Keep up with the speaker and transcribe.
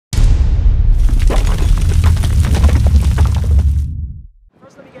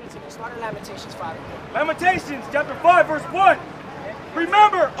Lamentations chapter 5 verse 1.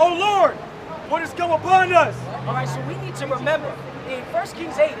 Remember, O Lord, what has come upon us. All right, so we need to remember. In 1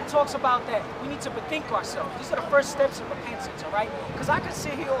 Kings 8, it talks about that we need to bethink ourselves. These are the first steps of repentance, all right? Because I could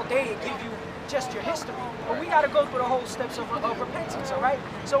sit here all day and give you just your history, but we got to go through the whole steps of repentance, all right?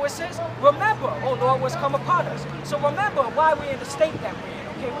 So it says, remember, oh Lord, what's come upon us. So remember why we're in the state that we're in,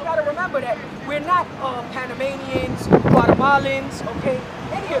 okay? We got to remember that we're not Panamanians, Guatemalans, okay?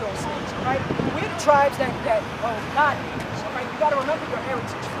 Any of those things, all right? We're the tribes that God made us, all right? You got to remember your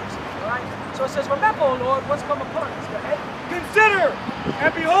heritage first, all right? So it says, remember, oh Lord, what's come upon us. Go ahead. Consider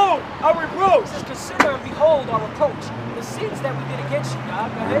and behold our reproach. It says, consider and behold our reproach. The sins that we did against you,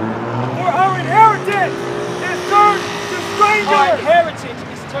 God. Go ahead. For our inheritance is turned to strangers. Our heritage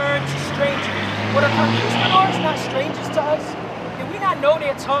is turned to strangers. What are conquistadors not strangers to us? Did we not know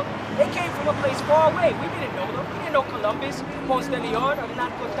their tongue? They came from a place far away. We didn't know them. We didn't know Columbus, Ponce de Leon, or Hernán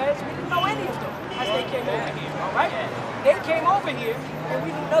Cortez. We didn't know any of them as they came over here, all right? They came over here, and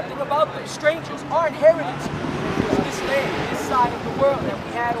we knew nothing about them. Strangers. Our inheritance was this land, this side of the world that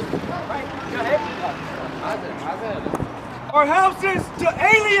we had over here, all right? Go ahead. Our houses to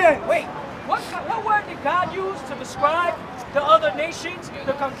aliens. Wait, what word did God use to describe the other nations,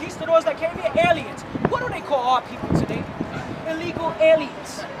 the conquistadors that came here? Aliens. What do they call our people today? Illegal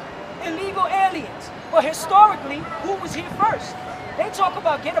aliens. Illegal aliens. Well, historically, who was here first? They talk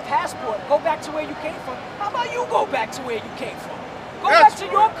about get a passport, go back to where you came from. How about you go back to where you came from? Go back to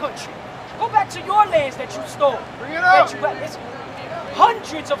your country. Go back to your lands that you stole. Bring it up. It's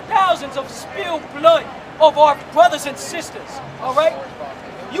hundreds of thousands of spilled blood of our brothers and sisters, all right?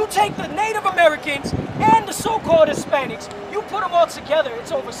 You take the Native Americans and the so-called Hispanics, you put them all together,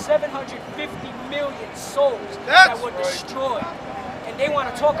 it's over 750 million souls that were destroyed. And they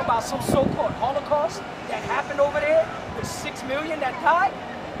want to talk about some so-called Holocaust that happened over there with 6 million that died,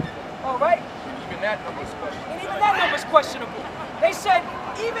 all right? Even that number's questionable. And even that number's questionable. They said,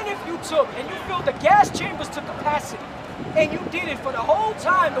 even if you took and you filled the gas chambers to capacity, and you did it for the whole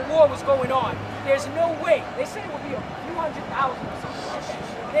time the war was going on, there's no way. They said it would be a few 100,000 or something like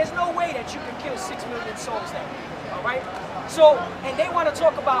that. There's no way that you can kill 6 million souls that way, all right? So, and they want to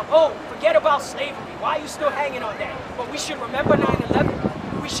talk about, oh, forget about slavery. Why are you still hanging on that? But we should remember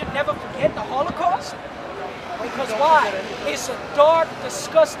 9/11. We should never forget the Holocaust. Because why? It's a dark,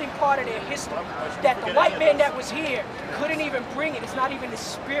 disgusting part of their history that the white man that was here couldn't even bring it. It's not even his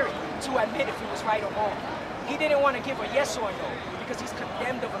spirit to admit if he was right or wrong. He didn't want to give a yes or no because he's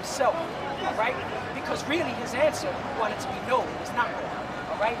condemned of himself, all right? Because really his answer wanted to be no, it's not wrong,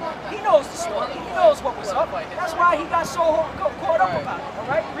 all right? He knows the story. He knows what was up. That's why he got so caught up about it, all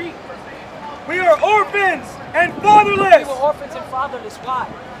right? Read. We are orphans and fatherless. We were orphans and fatherless. Why?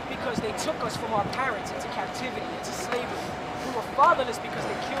 Because they took us from our parents into captivity, into slavery. We were fatherless because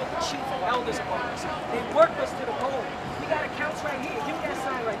they killed the chief and elders among us. They worked us to the bone. We got accounts right here. Give me that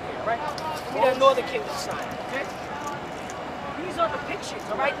sign right there, right? Give me that Northern Kingdom sign, okay? These are depictions,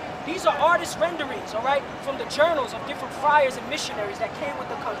 all right? These are artist renderings, all right? From the journals of different friars and missionaries that came with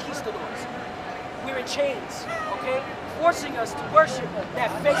the conquistadors. We're in chains, okay? Forcing us to worship that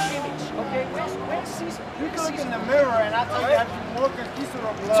fake image, okay? Where's Caesar? You can look in the mirror and I tell you I have more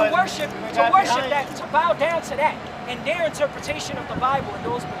conquistador blood. To worship that, to bow down to that, and their interpretation of the Bible and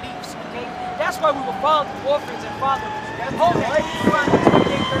those beliefs, okay? That's why we were found orphans and fatherless. Hold that, Deuteronomy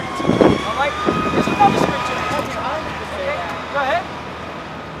 28:32, all right? There's another scripture that comes behind it, okay? Go ahead.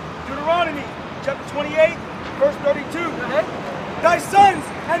 Deuteronomy chapter 28, verse 32. Go ahead. Thy sons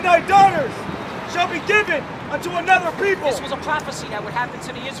and thy daughters shall be given unto another people. This was a prophecy that would happen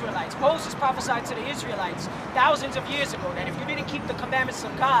to the Israelites. Moses prophesied to the Israelites thousands of years ago that if you didn't keep the commandments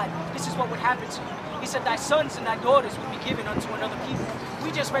of God, this is what would happen to you. He said, thy sons and thy daughters would be given unto another people.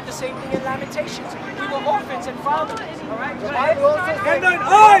 We just read the same thing in Lamentations. We were orphans and fatherless. All right? Go ahead. And thine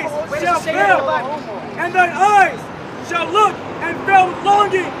eyes Where does shall it say that in the fail. Bible? And thine eyes shall look and fail with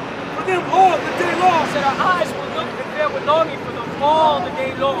longing for them all the day long. He said, our eyes will look and fail with longing for them all the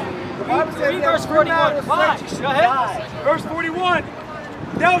day long. Read verse 41. Why? Go ahead. Verse 41.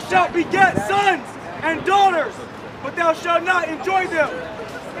 Thou shalt beget sons and daughters, but thou shalt not enjoy them.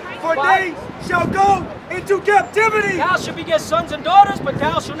 For they shall go into captivity. Thou shalt beget sons and daughters, but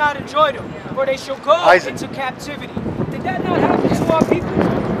thou shalt not enjoy them. For they shall go into captivity. Did that not happen to our people?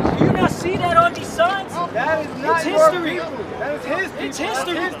 Do you not see that on these signs? That is not It's your history. people. That is his people. It's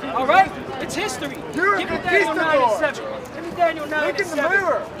history. That's his people. All right? It's history. You're a Give me Daniel 9 and conquistador. 7. Give me Daniel 9 Look and in the 7.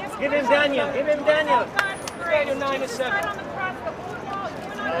 mirror. Give him Daniel. Give him Daniel. Daniel 9 and 7.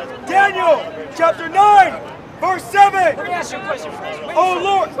 Daniel chapter 9, verse 7. Let me ask you a question first. Oh,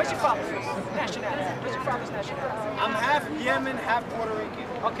 Lord. What's your father's nationality? What's your father's nationality? I'm half Yemen, half Puerto Rican.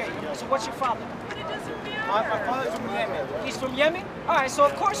 Okay, so what's your father? My father's from Yemen. He's from Yemen? All right, so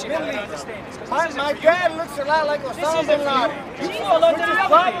of course you're going to understand this. 'Cause My this isn't my for you. dad looks a lot like This Osama isn't bin for Laden. you. You fall under the other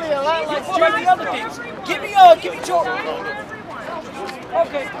Probably things. a lot You like fall under the other things. Give me Jordan.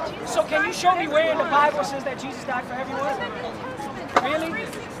 Okay, so can you show me where in the Bible it says that Jesus died for everyone? Really?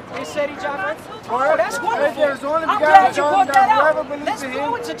 They said he died for everyone? Oh, that's wonderful. There's only I'm begotten glad you Son, brought that that whoever out. believes Let's in go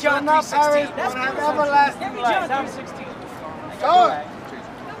him into shall John not 3:16. perish, That's but have beautiful. everlasting Give me John life. 3:16. John,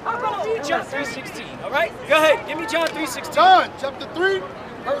 I'm going to read John 3:16, all right? Go ahead, give me John 3:16. John chapter 3,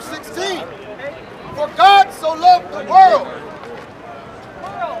 verse 16. For God so loved the world.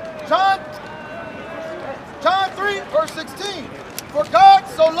 John 3, verse 16. For God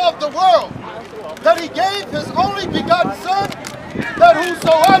so loved the world that he gave his only begotten Son, that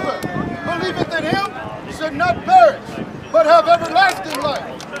whosoever believeth in him should not perish, but have everlasting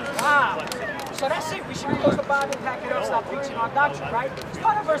life. Wow. So that's it. We should close the Bible, pack it up, stop preaching our doctrine, right?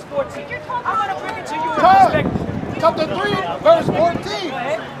 Start at verse 14. I'm going to bring it to you in John perspective. chapter 3, verse 14.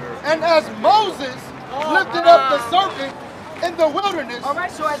 And as Moses lifted up the serpent in the wilderness. All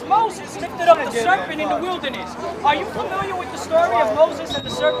right, so as Moses lifted up the serpent in the wilderness, are you familiar with the story of Moses and the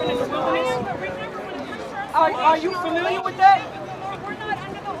serpent in the wilderness? Are you familiar with that?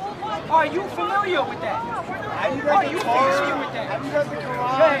 Are you familiar with that? Are you familiar with that? have you read the Go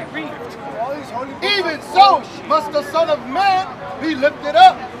Quran? ahead, read. All these holy books. Even so must the Son of Man be lifted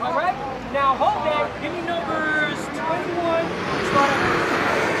up. All right, now hold that. Give me numbers 21. Start at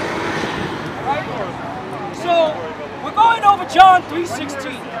all right? So we're going over John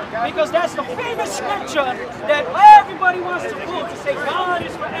 3:16 because that's the famous scripture that everybody wants to quote to say God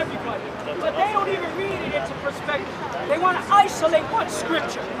is for everybody. But they don't even read it into perspective. They want to isolate one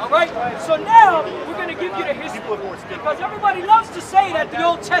scripture, all right? So now we're going to give you the history because everybody loves to say that the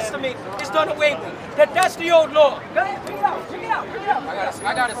Old Testament is done away with, that that's the old law. Go ahead, bring it out, bring it out, bring it out.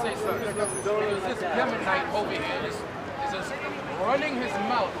 I gotta say something. Because this Yemenite over here is just running his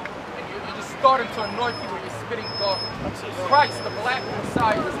mouth, and you're just starting to annoy people. You're spitting garbage. Christ, the black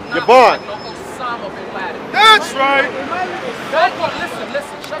Messiah, is not like no Osama bin Laden. That's right.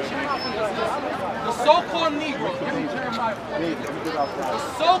 Listen, shut your mouth and just listen. The so-called Negroes, give me Jeremiah 14. The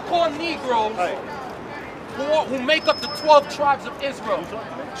so-called Negroes who make up the 12 tribes of Israel,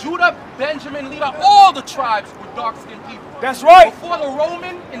 Judah, Benjamin, Levi, all the tribes were dark-skinned people. That's right. Before the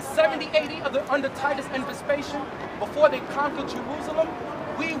Roman in 70 AD under Titus and Vespasian, before they conquered Jerusalem,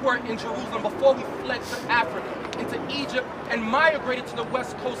 we were in Jerusalem before we fled to Africa, into Egypt, and migrated to the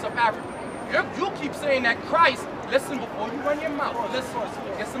west coast of Africa. You keep saying that Christ, listen before you run your mouth, listen,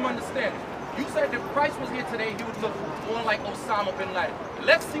 get some understanding. You said if Christ was here today, he would look more like Osama bin Laden.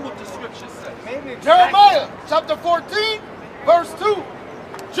 Let's see what the scripture says. Jeremiah chapter 14, verse 2.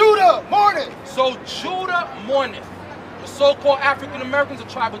 Judah mourneth. So Judah mourneth. The so-called African Americans, the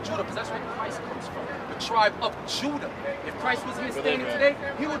tribe of Judah, because that's where Christ comes from. The tribe of Judah. If Christ was here standing today,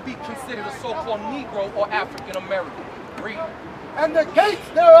 he would be considered a so-called Negro or African American. Read. And the gates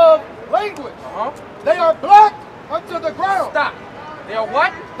thereof language. They are black unto the ground. Stop. They are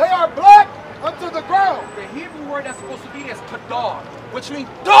what? They are black unto the ground. The Hebrew word that's supposed to be there is kadar, which means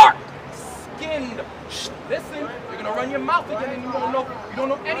dark skinned. Listen, you're gonna run your mouth again and you don't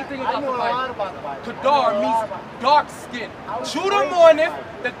know anything about the Bible. Kadar means dark skin. Judah mourneth,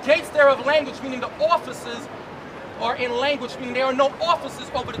 the gates thereof language, meaning the offices are in language, meaning there are no officers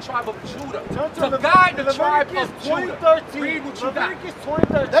over the tribe of Judah. To guide the tribe of Judah. Read what you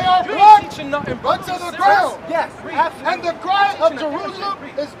got. They are You black ain't teaching nothing, unto the ground. Yes, And the cry of Jerusalem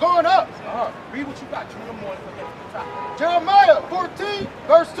is going up. Read what you got. Judah mourneth against the top. Jeremiah 14,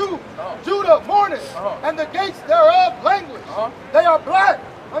 verse 2. Judah mourneth, and the gates thereof language. They are black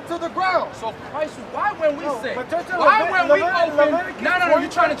unto the ground. So Christ, why when we say, but that's why when we open, Leviticus no,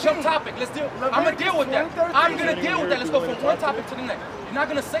 you're trying to jump 20:13. topic. Let's deal, I'm going to deal with that. I'm going to deal with that. Let's go from one topic to the next. You're not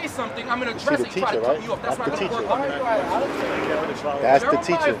going to say something, I'm going to address it, try to cut you off. That's why I'm going to work on it. That's the Jeremiah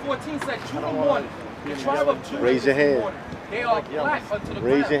teacher. 14 said, Judah mourneth, the tribe of Judah Raise your hand. mourneth. They are black unto the ground.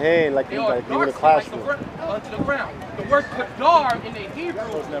 Raise your hand like They you are in a dark classroom. unto the ground. The word kadar in the Hebrew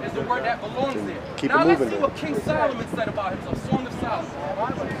is the word that belongs there. Keep Now it let's moving see what King Solomon said about himself. Song of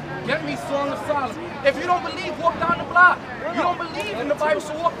Solomon. Get me Song of Solomon. If you don't believe, walk down the block. You don't believe in the Bible,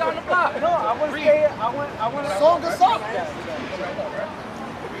 so walk down the block. No, I want to Read. say, I want to. Song of Solomon.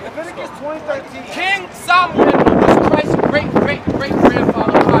 Leviticus 20:13. King Solomon was Christ's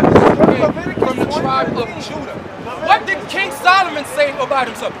great-great-great-grandfather from the tribe of Judah. What did King Solomon say about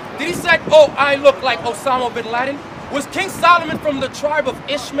himself? Did he say, oh, I look like Osama bin Laden? Was King Solomon from the tribe of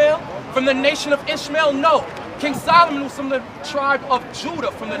Ishmael? From the nation of Ishmael? No. King Solomon was from the tribe of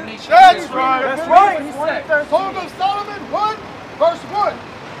Judah, from the nation of That's Israel. right. That's right. What he said. Song of Solomon 1, verse 1.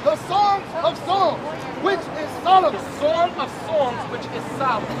 the Songs of Songs, which is Solomon. The Song of Songs, which is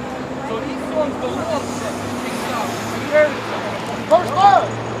Solomon. So these songs belong to King Solomon. Verse 5.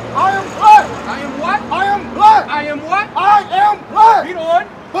 I am black. I am what? I am black. I am what? I am black. Read on.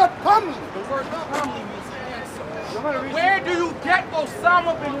 But comely. The word comely means handsome. Where do you get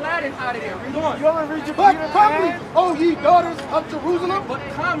Osama bin Laden out of there? Read on. You want to read your But Peter comely, Pan? O ye daughters of Jerusalem. But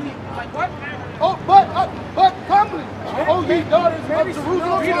comely, like what? Oh, but comely, O ye daughters of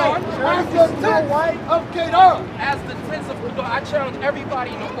Jerusalem. Read on. As the tents of Kedar. As the tents of Kedar. I challenge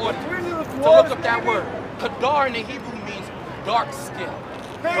everybody in the audience to look up that word. Kedar in the Hebrew means dark skin.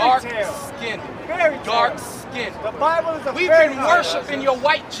 Dark skin. Dark skin. The Bible is a We've fairy been tale. worshiping your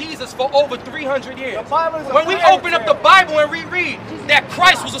white Jesus for over 300 years. The Bible is a When we fairy open up tale. the Bible and reread that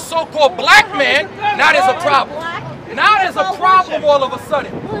Christ was a so-called black man, now there's a problem. Now there's a problem all of a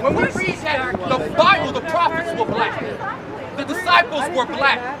sudden. When we read that the Bible, the prophets were black. The disciples were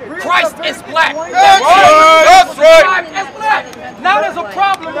black. Christ is black. That's right. Is black. Now there's a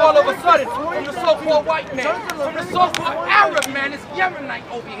problem all of a sudden from the so-called white man, from the so-called Arab man, this Yemenite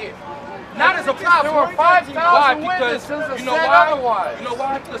over here. Now there's a problem. There were 5,000 Why? Because witnesses that you know said why? otherwise. You know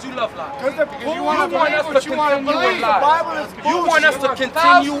why? Because you love lies. Because You want us to continue in lies. You want us to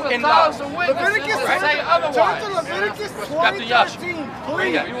continue in lies. Leviticus Right? say otherwise. Leviticus Captain Yash. 20:13.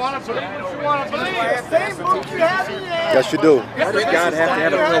 Bring Please. that. You want to believe what you want to believe. The same book you have in your hand. Yes, you do. Why does God have to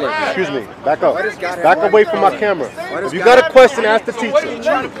have a pillar? Excuse me. Back up. Back away from my camera. If you got a question, ask the So what are you teacher.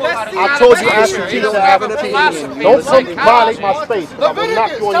 trying to pull out of I told you the ask the You teacher. don't have an opinion. Don't come violate my space. I will knock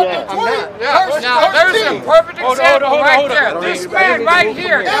Leviticus you on your chapter ass. 20, verse Now, there's a 13. perfect Hold on, example hold on, right hold on. there. This man right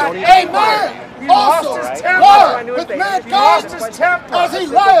here, And Amen. Amen. He lost Also, his temper. war with He mankind lost his temper. as he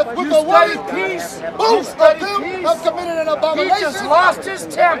lieth with You the study word. peace. Both of them have committed an He abomination. just lost his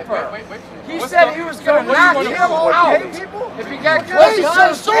temper. He What's said up? he was going to What do you knock wanna him do? out if he got They close to shall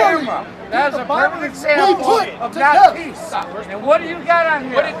his surely camera. That is a perfect be example put of to not death. peace. And what do you got on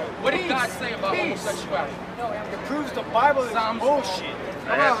here? What did God say about Peace. homosexuality? It proves the Bible is Psalms. bullshit.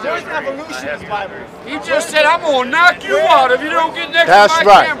 There's evolution in the Bible. He just said, I'm going to knock you out if you don't get next That's to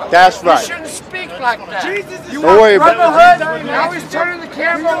my right. camera. That's right. You shouldn't speak like that. You Don't worry want about brotherhood? Now he's turning the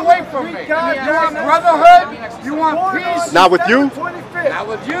camera away from me. You want brotherhood? You want peace? Not with you? Not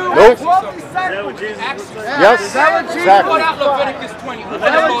with you? Nope. Is Yes. that what Jesus What Exactly. out Leviticus 20? Who were Is the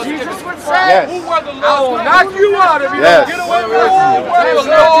that what laws Jesus given? would say? Yes. Who were the I laws will given? knock you out if you Yes. don't get away with it. Who were the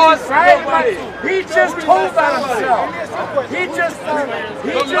laws Right? He just told on himself. He just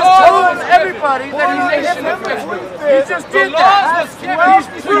told everybody that he's a hypocrite. He just The did laws that. was given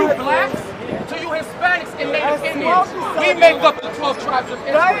to you blacks, to you Hispanics, and Native Indians. He make up the 12 tribes of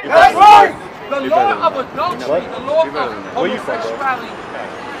Israel. That's right. The law of adultery, the law of Where you from, bro? homosexuality.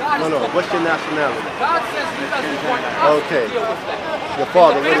 God No, is no. looking What's your at. nationality? God says he doesn't want us Okay. to deal with that. Your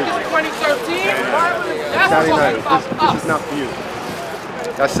father, what is Leviticus it? 20:13, that's Saturday talking night. about This is us. not for you.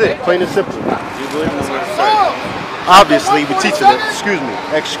 That's it. Plain and simple. You believe in the word of God? Psalms Obviously, we're teaching it. Excuse me.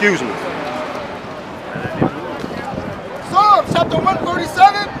 Excuse me. Psalms chapter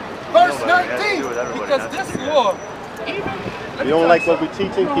 147, verse 19. Because this law, even... You don't like what we're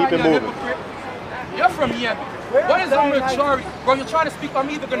teaching? Keep it moving. You're from Yemen. What is the majority? Bro, you're trying to speak. I'm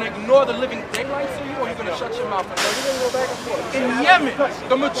either going to ignore the living daylights of you or you're going to shut your mouth. In Yemen,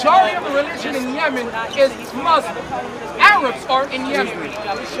 the majority of the religion in Yemen is Muslim. Arabs are in Yemen.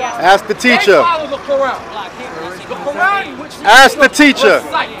 Ask the They teacher. follow the Quran. The Quran, which we Ask the teacher.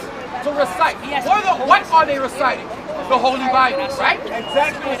 recite. What are they reciting? The Holy Bible, right?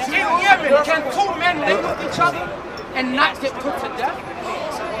 Exactly. In Yemen, can two men lay with each other and not get put to death?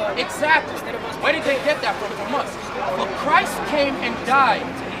 Exactly. Where did they get that from us? But Christ came and died,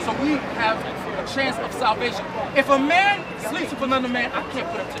 so we have a chance of salvation. If a man sleeps with another man, I can't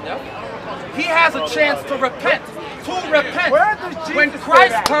put him to death. He has a chance to repent. When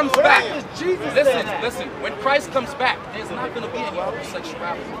Christ comes back, listen, when Christ comes back, there's not going to be any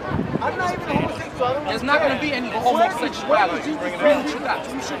homosexuality. I'm not even homosexual. There's not going to be any homosexuality.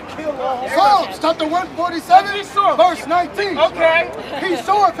 Psalms chapter 147, verse 19. Okay. He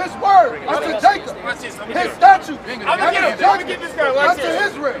showeth his word unto Jacob, his statutes, Let me get this guy like unto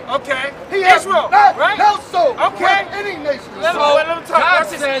this. Israel. Okay. He has Israel, not right? held so Okay. with any nation. Let So him talk. God Watch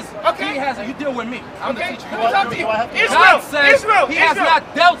this. says Okay. he has, you deal with me. I'm the Okay. teacher. Let me talk to you. God says he has not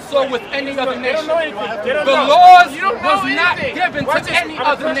dealt so with any other They don't nation. know anything. They don't The know. laws You don't know was not anything. given Watch to this. any I'm a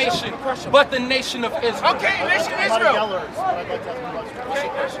other question. nation but the nation of Israel. Okay, nation of Israel.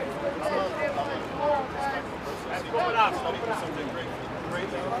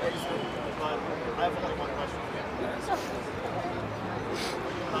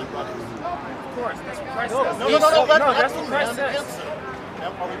 Of course, that's what Christ says. No, that's what Christ says.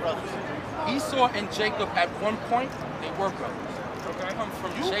 Are we brothers? Esau and Jacob at one point, they were brothers. Okay. Come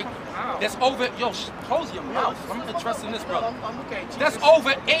from Jacob. Wow. There's over, close your mouth. I'm addressing this, brother. Okay. There's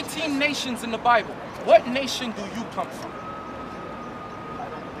over 18 nations in the Bible. What nation do you come from?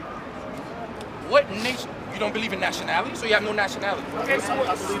 What nation? You don't believe in nationality, so you have no nationality. Okay, so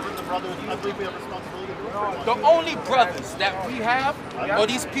I believe in the brothers. I believe we have responsibility. The only brothers that we have are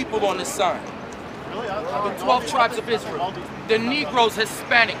these people on this sign. The 12 tribes of Israel. The Negroes,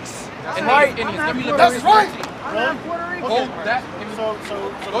 Hispanics, and Native Indians. Let me look at this. Hold that.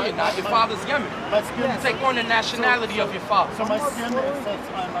 Go ahead now. Your father's Yemen. Take on the nationality of your father. So my skin says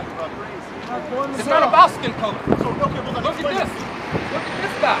I'm my brother. It's not about skin color. Look at this. Look at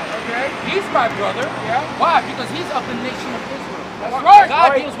this guy. Okay. He's my brother. Yeah. Why? Because he's of the nation of Israel. That's right.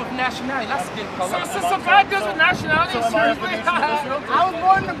 God deals with nationality, not skin color. So God deals with nationality? Seriously? I was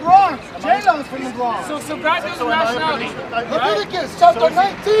born in the Bronx. J-Lo's from the Bronx. So God deals with nationality. Leviticus chapter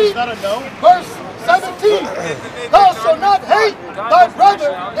 19, verse 17. Thou shalt not hate thy brother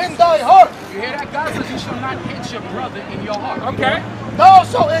in thy heart. You hear that? God says you shall not hate your brother in your heart. Okay. Thou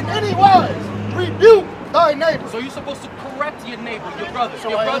shalt in any wise rebuke thy neighbor. So you're supposed to correct your neighbor, your brother. So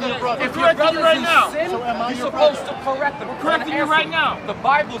your I am brother, your brother. if your brother's right in now. sin, So am I you're your supposed brother? to correct them. correcting you right now. The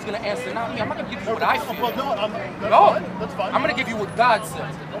Bible's going to answer, not me. I'm not going to give you what I feel. Well, no, that's fine. I'm going to give you what God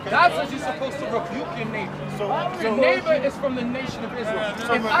says. God says you're supposed to rebuke your neighbor. Your neighbor is from the nation of Israel.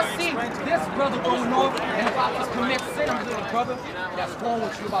 If I see this brother going on and about to commit sin, I'm going to say, brother, that's wrong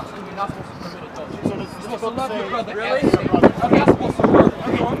what you're about to do. You're not supposed to commit adultery. You're supposed to love your brother. Really? I'm not supposed to work.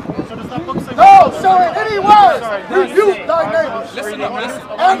 Thou shalt in any wise rebuke thy neighbor. Listen up, listen.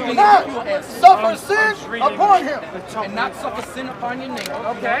 And not suffer sin upon him. And not suffer sin upon your neighbor.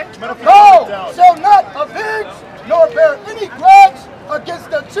 Okay. Thou shalt not avenge nor bear any grudge against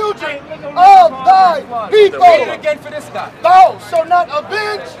the children of thy people. Read it again for this guy. Thou shalt not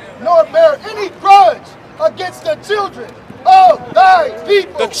avenge nor bear any grudge against the children of thy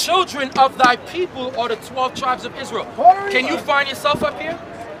people. The children of thy people are the 12 tribes of Israel. Can you find yourself up here?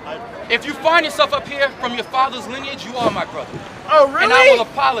 If you find yourself up here from your father's lineage, you are my brother. Oh, really? And I will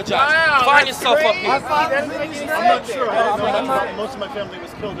apologize. Wow, find yourself up here. I'm not sure. Most of my family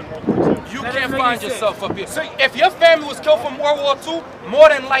was killed in World War II. You can't find yourself up here. So if your family was killed from World War II, more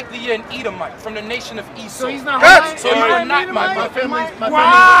than likely you're an Edomite from the nation of Esau. So he's not So you are not my brother.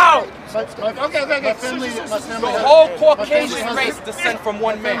 Wow! My family, The whole Caucasian race descend from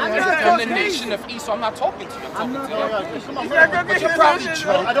one man, from the nation of Esau. I'm not talking to you. I'm talking to you. But you're probably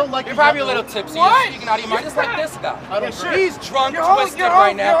drunk. I don't like. You're probably a little tipsy. You're speaking out of your mind. Just like this guy. He's drunk, twisted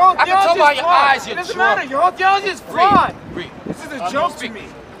right now. I can tell by your eyes you're doesn't drunk. matter. Your whole theology is flawed. Read. This is a joke to me.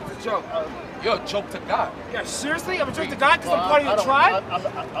 It's a joke. You're a joke to God. Yeah, seriously? I'm a joke to God because I'm part of your tribe? I'm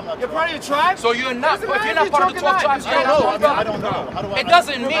not. You're part of your tribe? So you're not. If you're not part of the 12 tribes, you're not. I don't know. How do I? It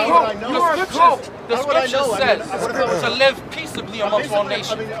doesn't mean the scripture says know? to live peaceably amongst all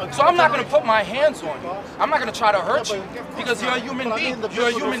nations. So I'm not going to put my hands on you. I'm not going to try to hurt you because you're a human being. You're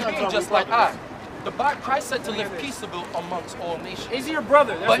a human being just like I. The Bible, Christ said to live peaceable amongst all nations. Is he your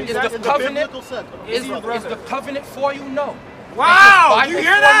brother? But is the covenant for you? No. Wow! Do you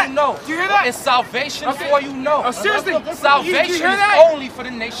hear that? No. Do you hear that? Is salvation for you? No. Oh, seriously? Salvation is only for the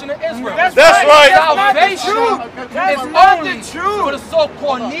nation of Israel. That's right. Salvation is only for the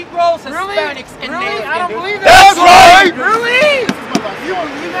so-called Negroes, Hispanics, and Native Indians. I don't believe that. That's right. Really? You don't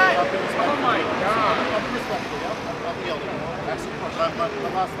believe that? Oh my God. My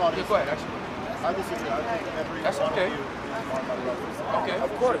last thought is. Go ahead. I disagree. I think every That's one okay. of you are my brothers. Okay.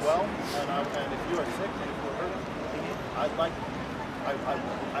 Of course. Well, and if you are sick and if you're hurting, I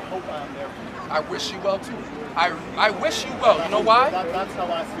hope I'm there for you. I wish you well too. I wish you well. You know why? That's how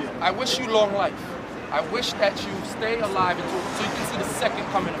I feel. I wish you long life. I wish that you stay alive until so you can see the second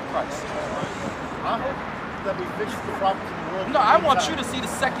coming of Christ. I hope that we fix the problems in the world. No, I want you to see the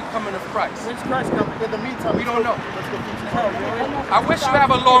second coming of Christ. When's Christ coming? In the meantime, We don't know. Let's go teach the I wish you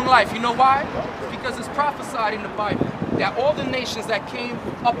have a long life. You know why? Because it's prophesied in the Bible that all the nations that came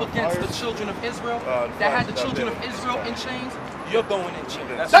up against the children of Israel, that had the children of Israel in chains, you're going in chains.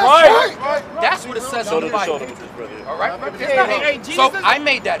 That's right. That's what it says in the Bible. All right? So I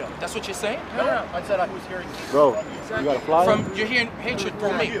made that up. That's what you're saying? No, I said I was hearing. Bro, you got a flyer? From you're hearing hatred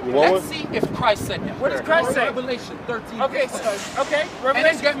through me. want Let's see if Christ said that. What does Christ say? Revelation 13. Okay, okay. And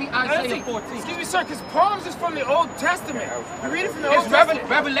then get me Isaiah 14. Excuse me, sir, because Psalms is from the Old Testament. You read it from the Old Is Testament.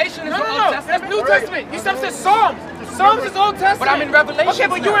 Revelation is No, the no, Old no. Testament? That's New Testament. You said Psalms. Psalms is Old Testament. But I'm in Revelation. Okay,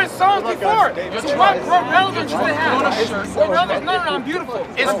 but you were in Psalms before. So what relevance does it have? What relevance? No, I'm beautiful.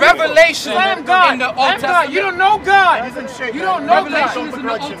 It's Revelation I am God. in the Old I am God. Testament. You don't know God. You don't know Revelation is God. in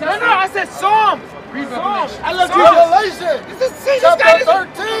the Old Testament. No, I said Psalms. Read Psalms. Revelation. I love Revelation. See, chapter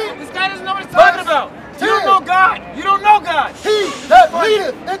 13. This guy doesn't know what he's talking about. You don't know God. You don't know God. He that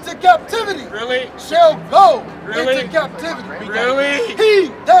leadeth into captivity shall go into captivity. He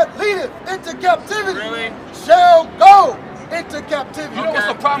that leadeth into captivity shall go into captivity. You know what's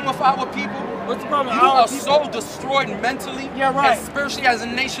the problem with our people? What's the problem? You are so destroyed mentally and spiritually as a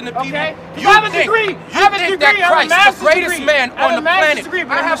nation of people. You have a degree. You think that Christ, the greatest man on the planet.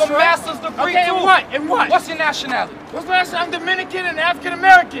 I have a master's degree too. In what? In what? What's your nationality? What's my nationality? I'm Dominican and African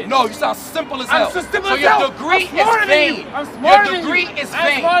American. No, you sound simple as hell. I'm so simple so as hell. your degree I'm smarter is than vain. you. I'm smarter Your than degree you. is I'm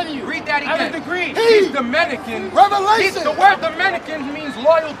vain. smarter than you. Read that I have again. a degree. He's Dominican. Revelation. The word Dominican means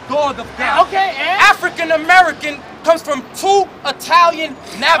loyal dog of God. Okay, and? African American comes from two Italian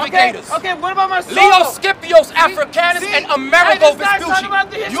navigators. Okay, what about my soul? Leo Scipios Africanus and Amerigo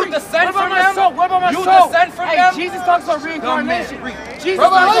Vespucci. You descend from them? What about my soul? You descend from them? Jesus talks about reincarnation. Jesus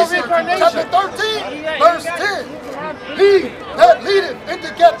talks about Revelation reincarnation. chapter 13, verse 10. He that leadeth into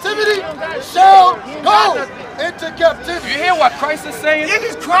captivity shall go into captivity. You hear what Christ is saying?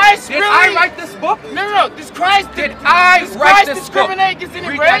 This is Christ, Did really? I write this book? No. This Christ. Did I write this book? Discriminate against any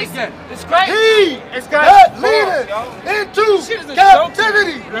Read race? that again. This Christ. He It's that Christ. leadeth into Shit is a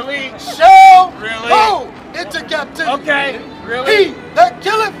captivity Really? shall Really? go into captivity. Okay. Really? He that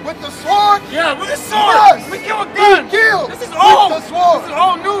killeth with the sword Yeah, with a sword. must We kill a be gun. killed This is with old. the sword. This is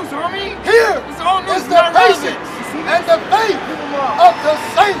old news, homie. Here This is old news. is the Not relevant. patience and the faith of the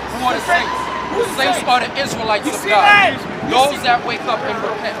saints. Who are the saints? Who's The saints saints? are the Israelites You of see God. that? Those that wake up and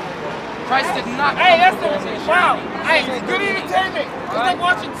repent. Christ did not Hey, that's come the for those wow. nations. Hey, it's good entertainment. It's like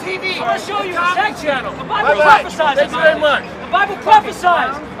watching TV. I want to show you a Comedy section. channel. The Bible Bye-bye. prophesies Thanks about very it. much. The Bible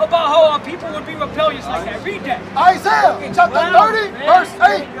prophesies about how our people would be rebellious like that. Read that. Isaiah chapter 30, verse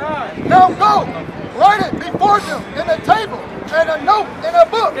 8. Now go, write it before them in a table and a note in a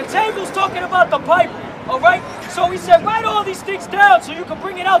book. The table's talking about the Bible, all right? So he said, write all these things down so you can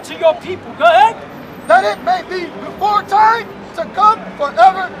bring it out to your people. Go ahead. That it may be before time to come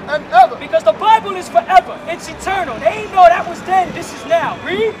forever and ever. Because the Bible is forever. It's eternal. They ain't know that was then. This is now.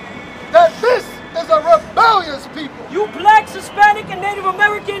 Read. That this is a rebellious people. You blacks, Hispanic, and Native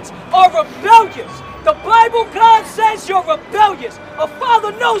Americans are rebellious. The Bible, God says you're rebellious. A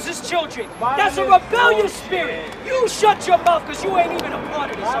father knows his children. That's a rebellious spirit. You shut your mouth because you ain't even a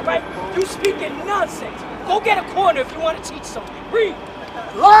part of this, all right? You speaking nonsense. Go get a corner if you want to teach something. Read.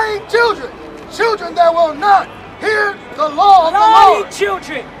 Lying children, children that will not hear the law of the Lying Lord.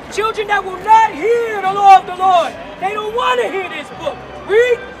 children. Children that will not hear the law of the Lord. They don't want to hear this book.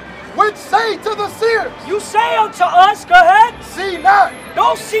 Read. Which say to the seers, You say unto us, go ahead. see not,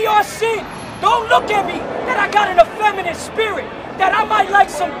 Don't see our sin. Don't look at me that I got an effeminate spirit, that I might like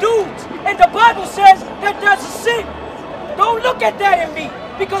some dudes. And the Bible says that there's a sin. Don't look at that in me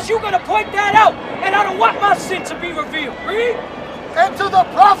because you're going to point that out. And I don't want my sin to be revealed. Read. and to the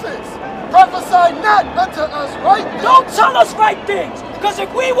prophets, prophesy not unto us right things. Don't tell us right things. Because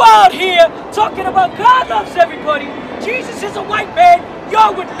if we were out here talking about God loves everybody, Jesus is a white man,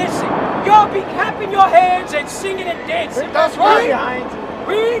 y'all would listen. Y'all be clapping your hands and singing and dancing. That's right.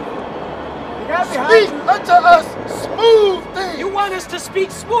 Read. Speak unto us smooth things. You want us to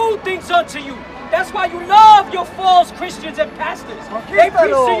speak smooth things unto you. That's why you love your false Christians and pastors. They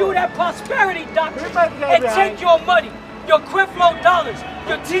preach to you that prosperity doctrine and take your money, your Quiflo dollars,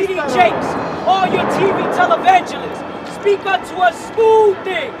 your TD Jakes, all your TV televangelists. Speak unto us smooth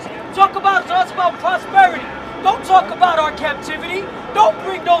things. Talk about to us about prosperity. Don't talk about our captivity. Don't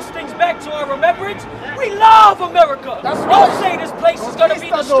bring those things back to our remembrance. We love America. That's Don't right. say this place is going to be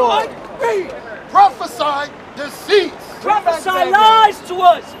destroyed. Read. Prophesy deceits. Prophesy lies to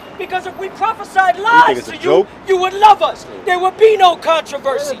us. Because if we prophesied lies it's to a you, joke? you would love us. There would be no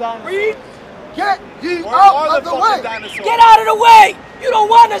controversy. Read. Get ye out of the way. Get out of the way. You don't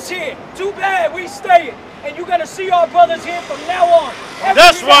want us here. Too bad. We staying. And you're going to see our brothers here from now on.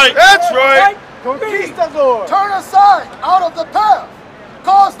 That's right. That's right. Read. Turn aside out of the path.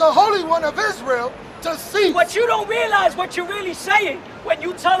 Cause the Holy One of Israel to cease. But you don't realize what you're really saying when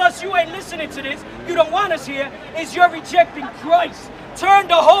you tell us you ain't listening to this, you don't want us here, is you're rejecting Christ. Turn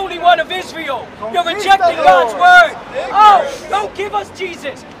the Holy One of Israel. You're rejecting God's word. Oh, don't give us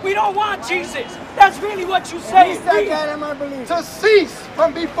Jesus. We don't want Jesus. That's really what you say. To cease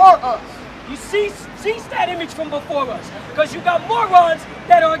from before us. You cease that image from before us because you got morons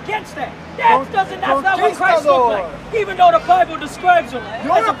that are against that. That's not what Christ looked like. Even though the Bible describes him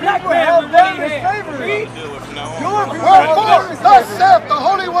as a black man with woolly hair. Read. Wherefore, thus saith the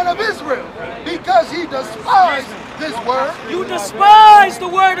Holy One of Israel, because he despised this word. You despise the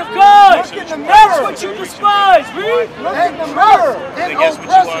word of God. That's what you despise. Read. And trust in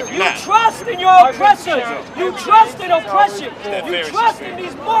oppressors. You trust in your oppressors. You trust in oppression. You trust in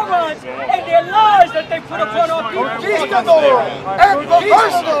these morons and their lies that they put upon our people. And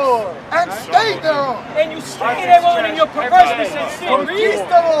perverseness, and stay thereon. And you stay thereon in your perverseness and sin. Read.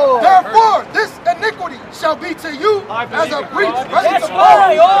 Therefore, this iniquity shall be to you as a breach ready That's to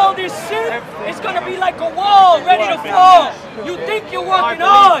why fall. all this sin is going to be like a wall ready to fall. You think you're working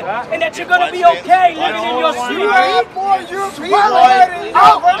hard and that you're going to be okay living in your sin. Swelling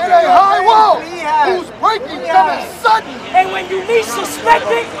out in a high wall, whose breaking cometh sudden. And when you least suspect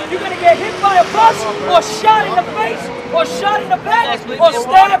it, you're going to get hit by a bus or shot in the face or shot in the back or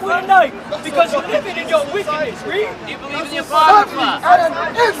stabbed with a knife because you're living in your wickedness. Read. Do you believe in the Suddenly, Apocrypha? at an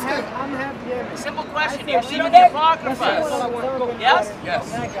instant. Simple question. Do you believe in the Apocrypha? Yes? Yes.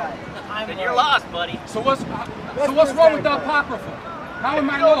 Then you're lost, buddy. So what's wrong with the Apocrypha? How am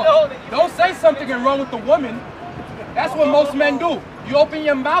I lost? Don't say something is wrong with the woman. That's what most men do. You open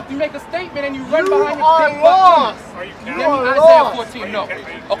your mouth, you make a statement, and you run behind your damn butt. You give me Isaiah 14. No.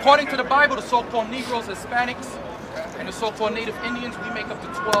 According to the Bible, the so-called Negroes, Hispanics, and the so-called Native Indians, we make up the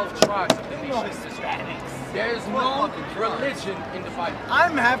 12 tribes of the nation. There is no religion in the Bible.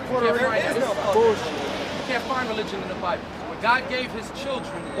 I'm half Puerto Rican. You can't find religion in the Bible. When God gave his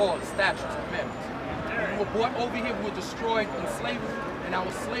children laws, statutes, commandments. When we were brought over here, we were destroyed in slavery, and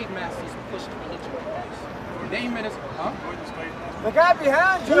our slave masters pushed religion on us. They meant us, huh? The guy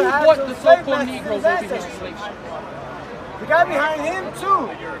behind you Who had brought some the slave so-called masters Negroes in over that here in section. slave ships? The guy behind him too.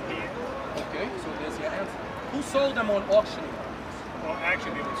 Okay, so there's your answer. Who sold them on auction? Well,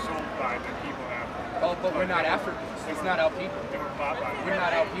 actually, they were sold by the people after. Oh, but we're not Africans. It's not our people. They were bought by We're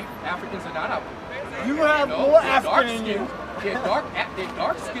not our people. Africans are not our people. You have No, more they're dark African in you. skinned. They're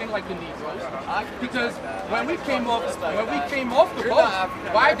dark skinned like the Negroes. Because when we came off the boat,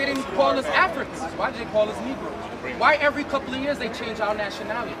 why didn't they call us Africans? Why did they call us Negroes? Why every couple of years they change our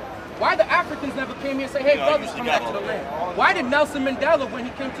nationality? Why the Africans never came here and say, hey brothers, come back to the land? Why did Nelson Mandela, when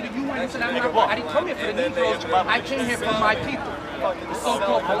he came to the UN and said, I didn't come here for the Negroes, I came here for my people, the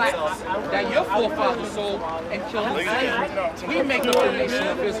so-called blacks, that your forefathers sold and killed in slavery. We make up the nation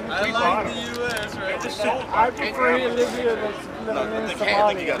of Israel. I like the U.S., right? I prefer here live here than living in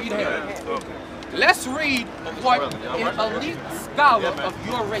Somalia. Read here. Let's read what an elite scholar of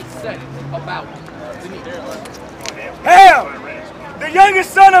your race said about the Negroes. Ham, the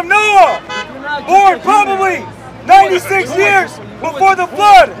youngest son of Noah, born probably 96 years before the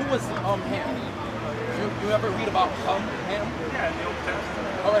flood. Who was Ham? You ever read about Ham? Yeah, in the Old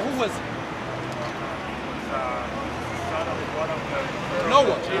Testament. All right, who was he? Son of one of the...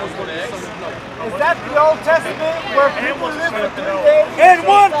 Noah. He was one of the sons of Noah. Is that the Old Testament where people live for 3 days? And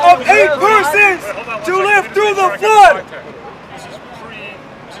one of 8 persons to live through the flood. This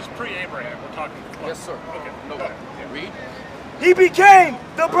is pre-Abraham. We're talking flood. Yes, sir. Okay. Noah. Read. He became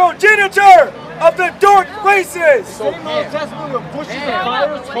the progenitor of the dark races. So Same Old Testament with bushes and Ham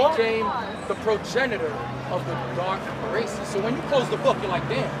fires. became the progenitor of the dark races. So when you close the book, you're like,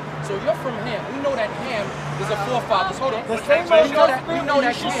 damn. So you're from Ham. We know that Ham is a forefather. Hold on. The same So Old we know that Testament Ham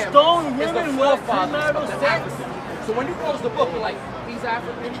you should stone is the women with forefathers of premarital the sex. Africans. So when you close the book, you're like, he's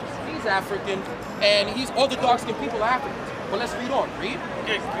African, and all the dark-skinned people are Africans. But let's read on. Read.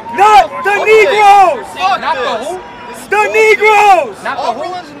 Not the Negroes. Not the who? The Negroes. Not the who?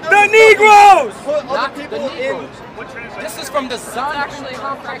 The Negroes. Not the Negroes. This is from the Zondervan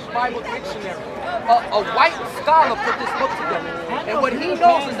Compact Bible Dictionary. A white scholar put this book together. And what he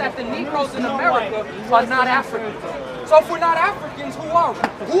knows is that the Negroes in America are not Africans. So if we're not Africans, who are we?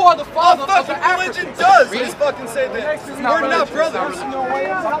 Who are the fathers of the Africans? Religion does just fucking say that. We're not brothers.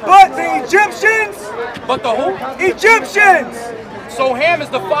 But the Egyptians. But the who? Egyptians. So Ham is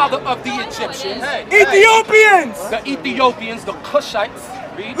the father of the Egyptians. Ethiopians. The Ethiopians, the Cushites.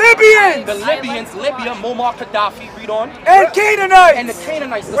 Read. Libyans. The Libyans, Libya, Muammar Gaddafi, read on. And Canaanites. And the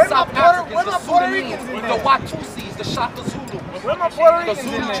Canaanites, the South Africans, the Sudanese, the Watusis, the Shaka Zulu, the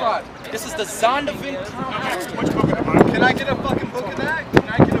Zulu tribe. This is the Zondervan Compact. Can I get a fucking book of that? Can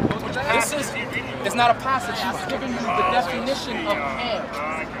I get a book of that? This is, it's not a passage, he's giving you the definition of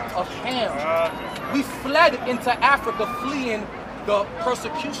Ham. Of Ham. We fled into Africa fleeing the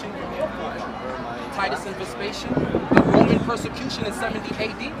persecution from your Titus and Vespasian, the Roman in persecution in 70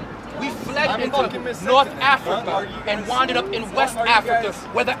 AD. We fled into North Africa and wound up in West Africa,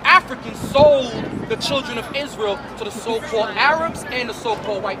 where the Africans sold the children of Israel to the so-called Arabs and the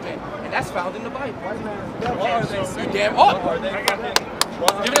so-called white man. And that's found in the Bible. You damn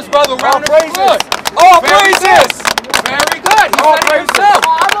Give this brother a round of applause. All praises! Very good. He said it himself.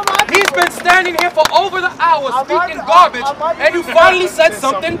 He's been standing here for over the hour speaking garbage, and you finally said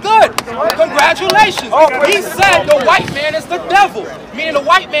something good. Congratulations. He said the white man is the devil, meaning the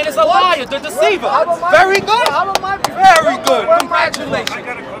white man is a liar, the deceiver. Very good. Very good. Congratulations.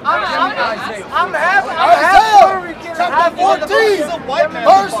 I'm happy. Chapter 14,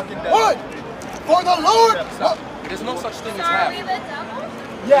 verse 1. For the Lord... There's no such thing as half.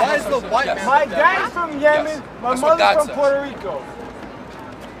 Why is the white man? My dad's from Yemen, my mother's from Puerto Rico.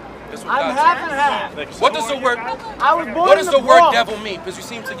 I'm half and half. What does the word? What does the word devil mean? Because you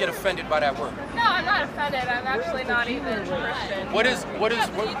seem to get offended by that word. No, I'm not offended. I'm actually not even Christian. What is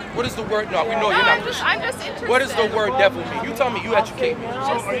the word? No, we know you're not Christian. I'm just interested. What does the word devil mean? You tell me. You educate me.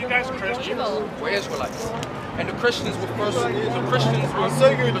 So are you guys Christians? We're Israelites. And the Christians were first, the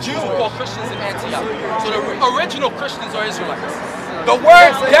Jews were called Christians in Antioch. So the original Christians are Israelites. The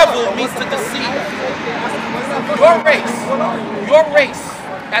word devil means to deceive. Your race,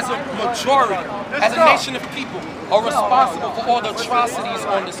 as a majority, as a nation of people, are responsible for all the atrocities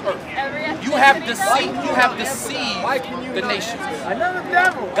on this earth. You have deceived the nations.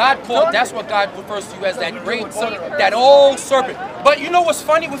 That's what God refers to you as, that great serpent, that old serpent. But you know what's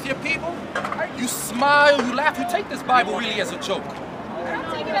funny with your people? You smile, you laugh, you take this Bible really as a joke.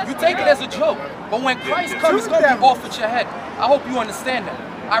 You take it as a joke. But when Christ comes, it's going to be off with your head. I hope you understand that.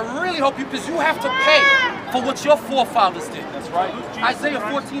 I really hope you, because you have to pay for what your forefathers did. That's right. Isaiah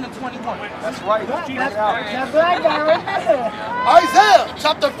 14 and 21. That's right. Isaiah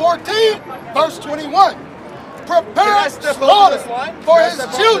chapter 14, verse 21. Prepare slaughter for his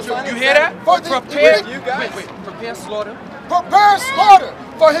children. You hear that? Prepare slaughter. Prepare slaughter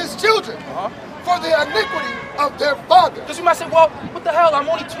for his children. For the iniquity of their fathers. Because you might say, well, what the hell? I'm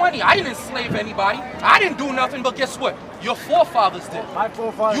only 20. I didn't enslave anybody. I didn't do nothing, but guess what? Your forefathers did. My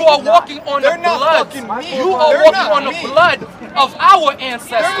forefathers. You are walking on the blood. You are walking on the blood of our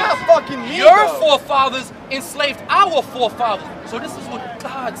ancestors. They're not fucking me. Your forefathers enslaved our forefathers. So this is what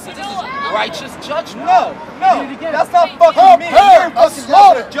God says. This is righteous judgment. No, that's not fucking me. Prepare a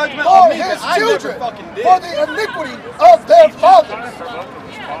slaughter for his children for the iniquity of their fathers.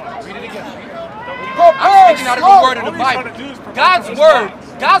 Read it again. I'm speaking out of the word of the Bible.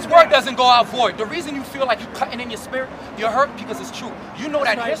 God's word doesn't go out void. The reason you feel like you're cutting in your spirit, you're hurt because it's true. You know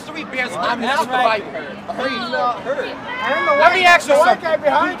that history bears witness with the Bible. Let me ask you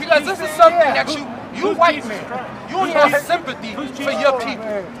something. Because this is something that you white men, you only have sympathy for your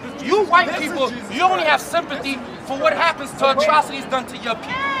people. You white people, you only have sympathy for what happens to atrocities done to your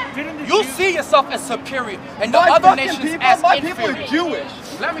people. You see yourself as superior, and the other nations as inferior. People are Jewish.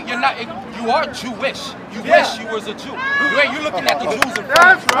 You are Jewish. You wish you was a Jew. You're looking at the Jews in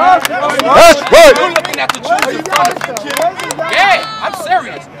front of you. That's right. You're looking at the Jews in front of you. Yeah, I'm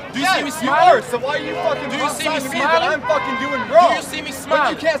serious. Do you see me smiling? So why are you fucking Do you see me smiling? smiling? I'm fucking doing wrong. Do you see me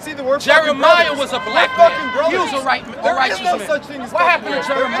smiling? But you can't see the word. Jeremiah was a black man. He was a righteous man. Such thing as what happened to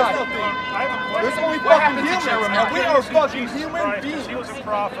Jeremiah? There's only fucking humans, and we are fucking human beings. He was a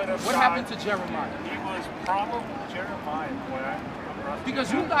prophet of What happened to Jeremiah? He was probably Jeremiah.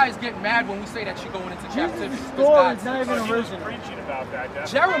 Because you guys get mad when we say that you're going into captivity. Story's not even He was original. preaching about that.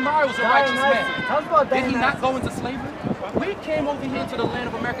 Jeremiah was a righteous man. Talk about Did he that. not go into slavery? We came over here to the land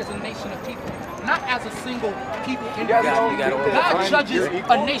of America as a nation of people, not as a single people. God judges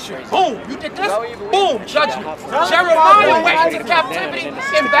a nation. Boom, you did this? Boom, judgment. Jeremiah went into captivity in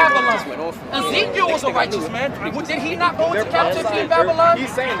Babylon. Ezekiel was a righteous man. Did he not go into captivity in Babylon?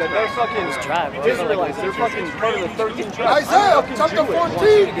 He's saying that they're fucking Israelites. They're fucking part of the 13 tribes. Isaiah chapter 14,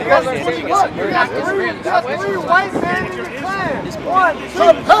 verse 21. You got three white men in the clan. One, two,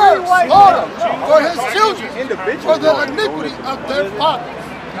 Prepare three white slaughter men. for his children for the iniquity of their fathers.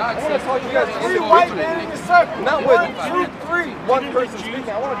 God says, Three white men in the circle. Not with 1, 2, 3. one person speaking.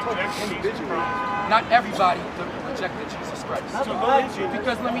 I want to talk individually. not everybody rejected Jesus Christ.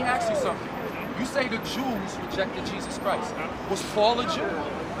 Because let me ask you something. You say the Jews rejected Jesus Christ. Was Paul a Jew?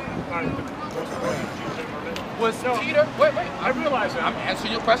 Was Peter? Wait. I realize that. I'm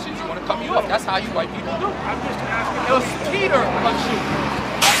answering your questions. You want to cut me off. That's how you white people do. I'm just asking. Was Peter a Jew?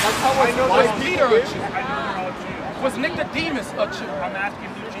 Was Peter a Jew? I know they're all Jews. Was Nicodemus a Jew? I'm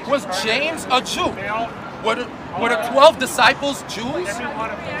asking you, Jesus Was Christ. James a Jew? They all, Were the 12 disciples Jews?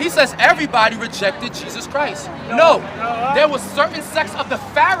 He says everybody rejected Jesus Christ. No, there was certain sects of the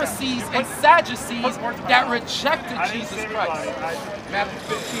Pharisees and Sadducees that rejected Jesus Christ. Matthew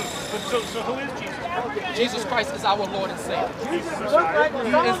 15. So who is Jesus? Jesus Christ is our Lord and Savior. He is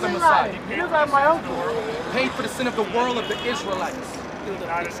the Messiah. He is like my uncle. Paid for the sin of the world of the Israelites.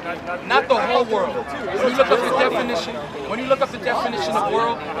 Not the whole world. When you look up the definition, of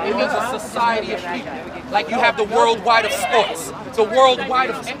world, it means a society of people. Like you have the worldwide of sports, the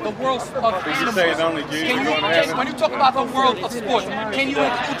worldwide of animals. When you talk about the world of sports, can you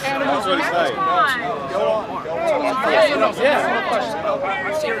include animals?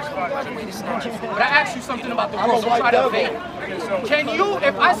 But I asked you something about the world. Don't try to evade. Can you,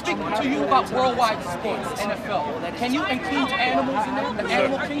 if I speak to you about worldwide sports, NFL, can you include animals in the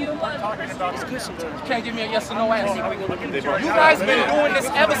animal kingdom? You can't give me a yes or no answer. You guys been doing this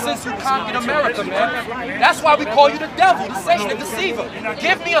ever since you conquered America, man. That's why we call you the devil, the Satan, the deceiver.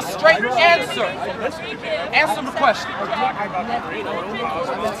 Give me a straight answer. Answer the question.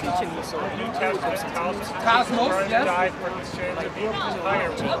 Cosmos, yes.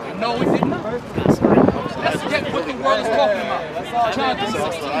 No, we did not. Let's get what the world is talking about. John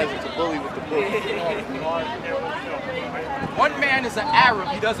 3:16. One man is an Arab.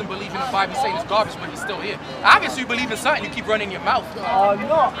 He doesn't believe in the Bible, saying it's garbage, but he's still here. Obviously, you believe in something. You keep running your mouth.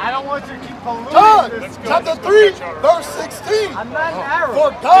 No, I don't want you to keep polluting. John, chapter 3, verse 16. I'm not an Arab.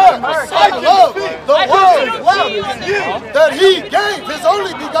 For God so loved the world that He gave His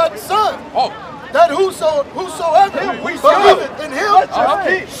only begotten Son. That whosoever believeth in Him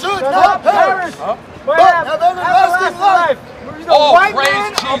should not perish, but have everlasting life. Oh,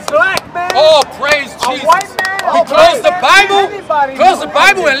 praise Jesus. Oh, praise Jesus. We close the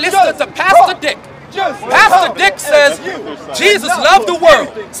Bible and listen to Pastor Dick. Pastor Dick says Jesus loved the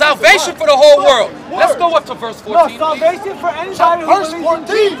world. Salvation for the whole world. Let's go up to verse 14. No, salvation for anybody. Verse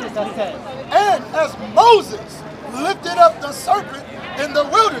 14. And as Moses lifted up the serpent in the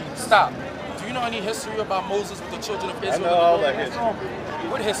wilderness. Stop. Do you know any history about Moses with the children of Israel? I know all that history.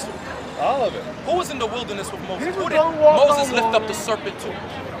 What history? All of it. Who was in the wilderness with Moses? Who did Moses lift up the serpent to?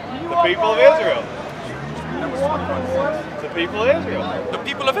 The people of Israel. The people of Israel. The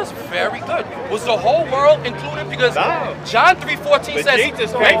people of Israel. Very good. Was the whole world included? Because John 3:14 says,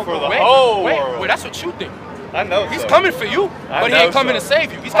 Jesus came for the whole world. Wait, that's what you think. I know. He's coming for you, but he ain't coming to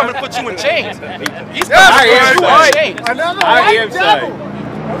save you. He's coming to put you in chains. He's coming I to put you in chains. I am saved.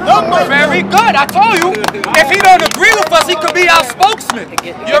 Very good. I told you. If he don't agree with us, he could be our spokesman.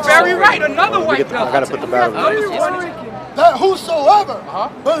 You're very right. Another white devil. I gotta put the battery. That whosoever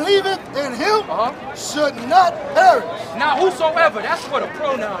believeth in Him should not perish. Now, whosoever, that's for the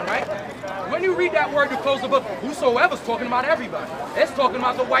pronoun, right? When you read that word to close the book, whosoever's talking about everybody. It's talking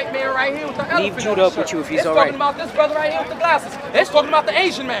about the white man right here with the elephant. Leave Judah up with you if he's all right. It's talking about this brother right here with the glasses. It's talking about the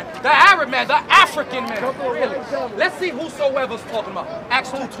Asian man, the Arab man, the African man. Really. Let's see whosoever's talking about.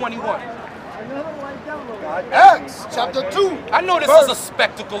 Acts 2:21. Acts chapter 2. I know this is a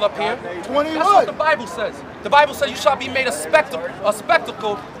spectacle up here. 21. That's what the Bible says. The Bible says you shall be made a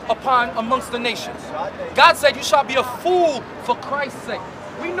spectacle upon amongst the nations. God said you shall be a fool for Christ's sake.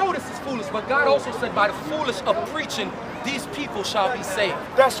 We know this is foolish, but God also said by the foolish of preaching, these people shall be saved.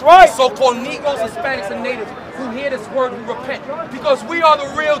 That's right. So-called Negroes, Hispanics, and natives who hear this word who repent. Because we are the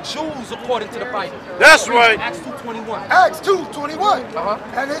real Jews according to the Bible. That's right. Acts 2:21. Acts 2:21.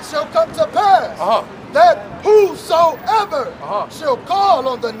 And it shall come to pass that whosoever shall call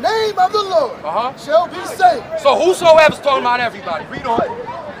on the name of the Lord shall be saved. So whosoever's talking about everybody. Read on.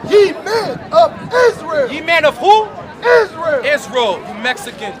 Ye men of Israel. Ye men of who? Israel. Israel, you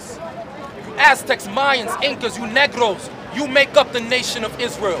Mexicans, you Aztecs, Mayans, Incas, you Negros, you make up the nation of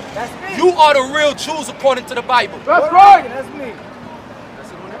Israel. That's me. You are the real Jews according to the Bible. That's right. That's me.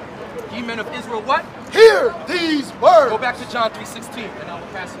 Ye men of Israel, what? Hear these words. Go back to John 3:16, and I will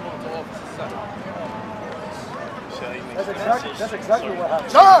pass it on to Officer Son. That's exactly what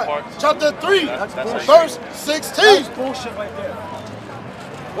happened. John chapter 3, verse 16. That's bullshit right there.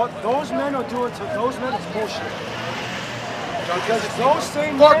 What those men are doing to those men is bullshit. Because those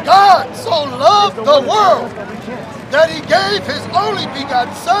same For men, God so loved the world that He gave His only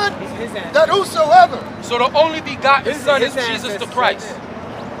begotten Son, that whosoever. So the only begotten Son is Jesus the Christ.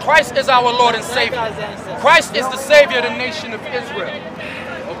 Christ is our Lord and Savior. Christ is the Savior of the nation of Israel.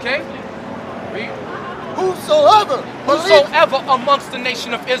 Okay? Read. Whosoever amongst the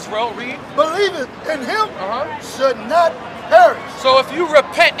nation of Israel, read. Believeth in Him should not perish. So if you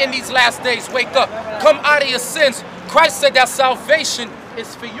repent in these last days, wake up, come out of your sins. Christ said that salvation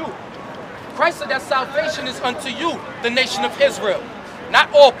is for you. Christ said that salvation is unto you, the nation of Israel. Not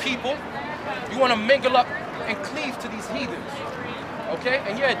all people. You want to mingle up and cleave to these heathens. Okay?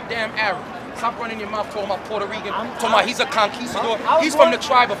 And you're a damn Arab. Stop running your mouth talking about Puerto Rican, talking about he's a conquistador. He's from the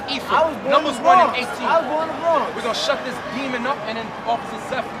tribe of Ephraim. Numbers 1 and 18. I was born in the Bronx. We're going to shut this demon up, and then Officer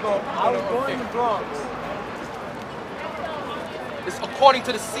Zeph, we're going to... I was born in the Bronx. It's according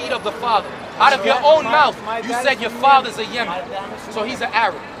to the seed of the father. Out of your own mouth, you said your father's a Yemen. So he's an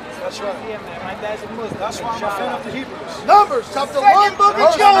Arab. That's right. Yeah, man. My dad's a Muslim. That's why I'm a fan of the Hebrews. Numbers chapter 1,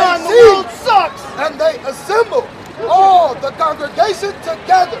 verse 19. The world sucks. And they assembled all the congregation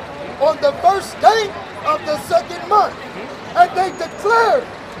together on the first day of the second month. And they declared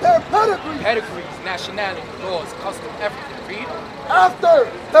their pedigrees. Pedigrees, nationality, laws, custom, everything. Read. After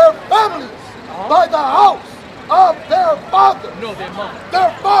their families, by the house of their father. No, their mother.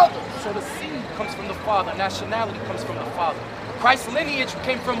 Their father. So the seed comes from the father. Nationality comes from the father. Christ's lineage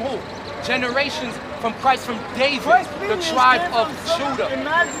came from who? Generations from Christ, from David, the tribe of Judah.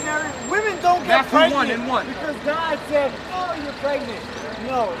 Imaginary women don't get Matthew pregnant 1 and 1. because God said, "Oh, you're pregnant."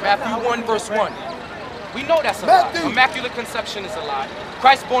 No. Matthew 1 verse 1. We know that's a lie. Immaculate conception is a lie.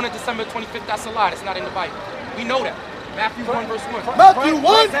 Christ born on December 25th, that's a lie. It's not in the Bible. We know that. Matthew 1 verse 1. Matthew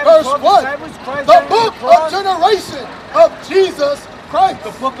 1 verse 1. The book of generation of Jesus Christ.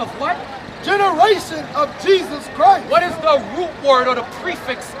 The book of what? Generation of Jesus Christ. What is the root word or the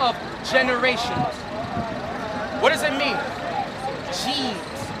prefix of generations? What does it mean? Genes,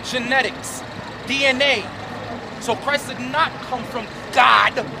 genetics, DNA. So Christ did not come from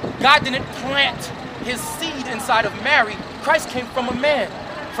God. God didn't plant his seed inside of Mary. Christ came from a man,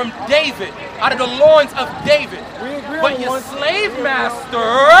 from David, out of the loins of David. But your slave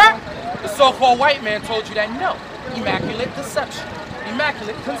master, the so-called white man, told you that no. Immaculate conception.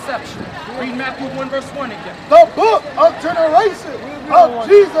 Immaculate conception. Read Matthew 1 verse 1 again. The book of generation of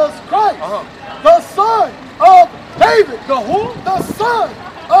Jesus Christ. The son of David. The who? The son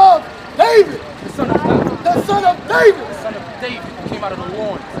of David. The son of God. The son of David. The son of David came out of the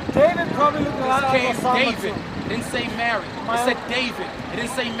loins. David probably looked a lot like David. It didn't say Mary. It said David. It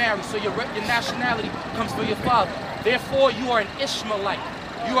didn't say Mary. So your nationality comes from your father. Therefore, you are an Ishmaelite.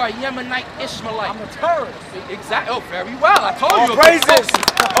 You are a Yemenite Ishmaelite. I'm a terrorist. Exactly. Oh, very well. I told you. All praises.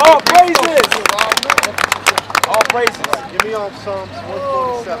 All praises. All praises. Give me on Psalms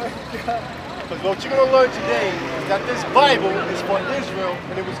 147. Because what you're going to learn today is that this Bible is for Israel,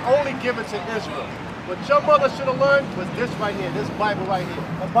 and it was only given to Israel. What your mother should have learned was this right here, this Bible right here.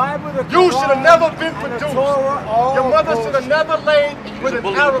 The Bible, the You should have never been and the produced. Torah, Your mother should have never laid with an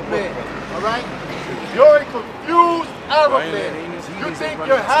Arab man. All right? You're a confused Arab man. You think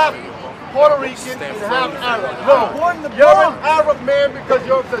you're half Puerto Rican and half Arab. No, you're an Arab man because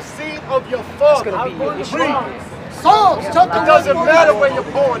you're of the seed of your father. Psalms chapter 1. It doesn't matter where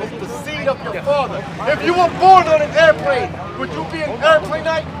you're born, it's the seed of your father. If you were born on an airplane, would you be an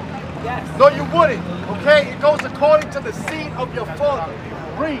airplaneite? Yes. No, you wouldn't. Okay? It goes according to the seed of your father.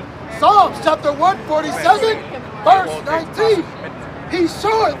 Read. Psalms chapter 147, verse 19. He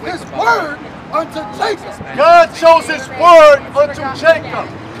showeth his word unto Jacob. God chose his word unto Jacob,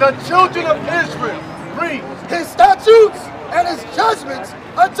 the children of Israel. Read. His statutes and his judgments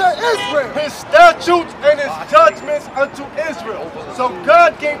unto Israel. His statutes and his judgments unto Israel. So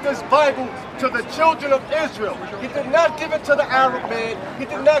God gave this Bible to the children of Israel. He did not give it to the Arab man. He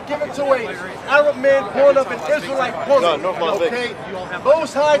did not give it to an Arab man born of an Israelite woman. Okay?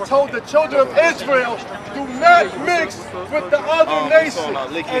 Most High told the children of Israel, do not mix with the other nations.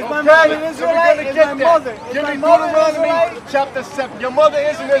 Is my mother an Israelite? Is my mother? Give me Deuteronomy chapter 7. Your mother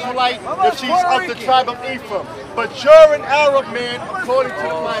is an Israelite if she's of the tribe of Ephraim. But you're an Arab man according to the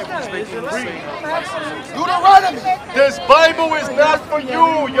Bible. Read. Deuteronomy. This Bible is not for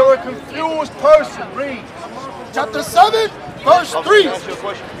you. You're a confused person. Read. Chapter 7, verse 3.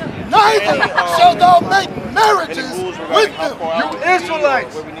 Neither shall thou make marriages with them. You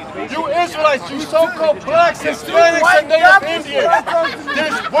Israelites. You Israelites, you so-called blacks, Hispanics, and Native Indians.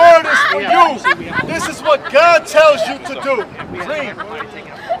 This word is for you. This is what God tells you to do. Read.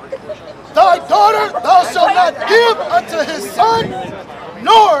 Thy daughter thou shalt not give unto his son,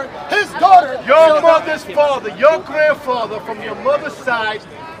 nor his daughter. Your mother's father, your grandfather from your mother's side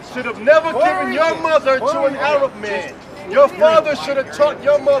should have never given your mother to an Arab man. Your father should have taught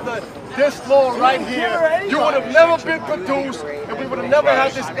your mother this law right here. You would have never been produced, and we would have never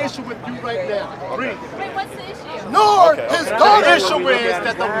had this issue with you right now. Read. Wait, what's the issue? Nor his daughter. The issue is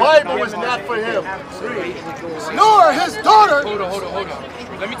that the Bible is not for him. Read. Nor his daughter. Hold on.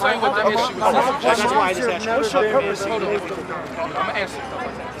 Let me tell you what the issue is. That's why this Hold on. I'm going to answer.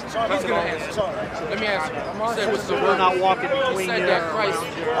 He's gonna answer. Let me answer. You said what's the word? Not walking between said that Christ.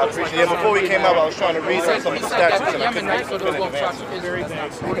 I appreciate it. Before we came out, I was trying to read some of the statutes and I couldn't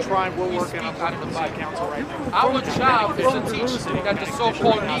we're working on out of the Bible. council right now. Our job is to teach that the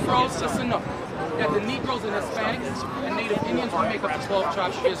so-called Negroes, listen up, that the Negroes and Hispanics and Native Indians will make up the 12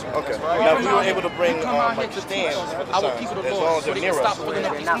 tribes of Israel. Okay. Now, if we were able to bring like stands for the our signs, people as to long Lord, as so they're they near can us. stop filling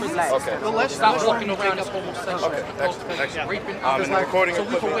up these prisons. Okay. Stop walking around as homosexual, Okay, excellent. raping And others, the recording so we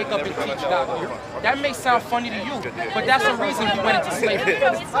can equipment wake up and and everything teach like that. God. That may sound funny to you, but that's the reason we went into slavery.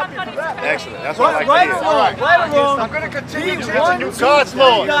 Excellent. That's what I like to hear. All right. I'm going to continue teaching you God's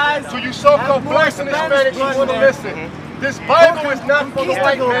law. To you so-called blacks and Hispanics, you want to listen. This Bible is not for the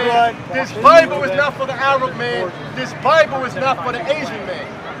white man. This Bible is not for the Arab man. This Bible is not for the Asian man.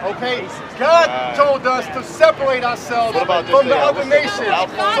 Okay? God told us to separate ourselves from the other nations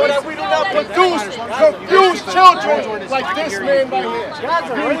so that we do not produce confused children like this man right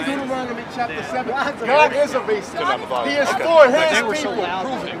here. Read Deuteronomy chapter 7. God is a racist. He is for his people.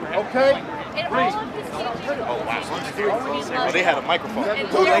 Okay? Oh, wow. Well, they had a microphone.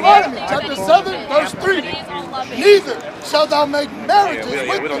 Deuteronomy chapter 7, verse 3. Neither shalt thou make marriages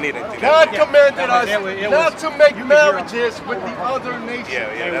with we don't need anything. God commanded us not to make marriages with the other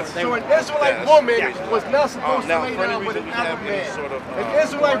nations. So an Israelite woman was not supposed to lay down with an Arab man. An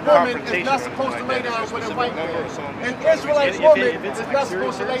Israelite woman is not supposed to lay down with a white man. An Israelite woman is not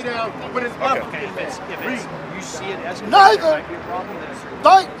supposed to lay down with an African man. Neither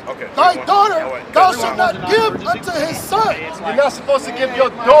thy daughter thou shalt not give unto his son. You're not supposed to give your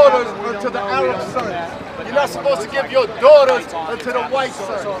daughters unto the Arab sons. You're not supposed to give your daughters unto the white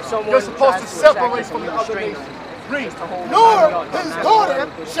sons. You're supposed to separate from the other nations. Nor his daughter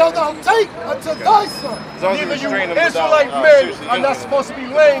shalt thou take unto thy son. Neither you Israelite men are not supposed to be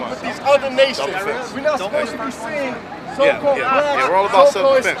laying with these other nations. We're not supposed to be seeing so-called blacks, we're all about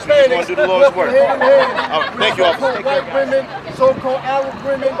so-called self-defense. We just want to do the Lord's work. Thank you, officer. So-called white women, so-called Arab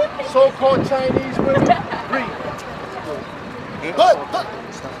women, so-called Chinese women. Read. But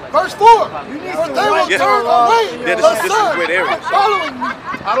verse 4, for they will turn away the sun from following me.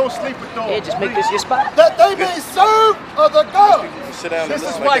 I don't sleep with dogs. Yeah, just make this your spot. That they may serve other gods. This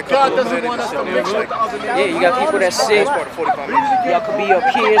is why God doesn't want us to mix with the other nations. Yeah, you got people that sick. Y'all could be up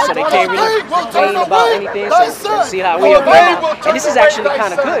here, so they can't really complain about anything. So see how we up here now. And this is actually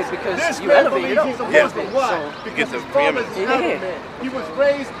kind of good because you elevate it up. Yeah, so you get the preeminence. Yeah. He was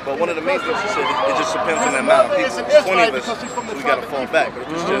raised. But one of the main things he said, it just depends on the amount of people. 20 of us, we got to fall back. But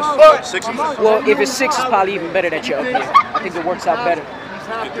if it's just 6 of us. Well, if it's 6, it's probably even better that you're up here. I think it works out better.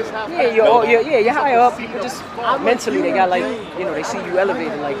 Yeah, you're higher up. People just mentally they got like, you know, they see you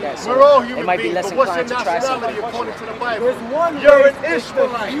elevated like that, so they might be less inclined to try something. You're an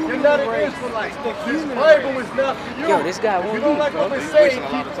Israelite. You're not an Israelite. This Bible is not for you. Yo, this guy won't leave, bro.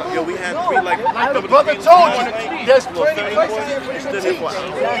 Yo, we had three like the brother told you, there's plenty places here for you to teach.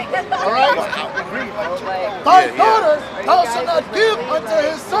 All right? Thy daughter thou shalt not give unto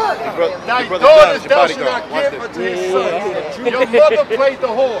his son. Thy daughters thou shalt not give unto his son. Your mother played the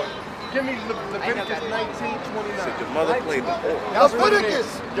whore. Give me Leviticus 19:29. Your mother played the whore.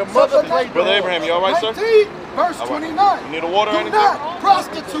 Leviticus. Your mother played the whore. Brother Abraham, you all right, sir? 19, verse 29. You need a water or anything? Do not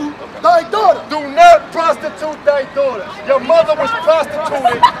prostitute thy daughter. Do not prostitute thy daughter. Your mother was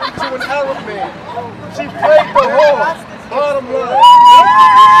prostituted to an Arab man. She played the whore. Bottom line.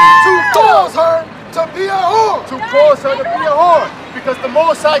 To cause her to be a whore. To cause her to be a whore. Because the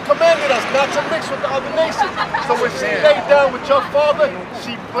Most High commanded us not to mix with the other nations. So when she laid down with your father,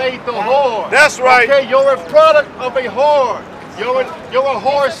 she played the whore. That's right. Okay, you're a product of a whore. You're a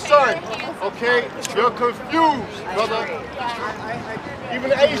whore's son. Okay? You're confused, brother. Even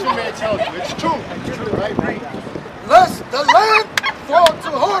the Asian man tells you it's true. Right? Lest the land fall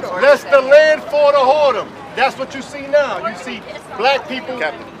to whoredom. Lest the land fall to whoredom. That's what you see now. You see black people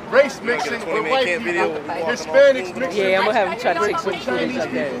race mixing with white people, Hispanics mixing. Yeah, I'm gonna have him try to take some footage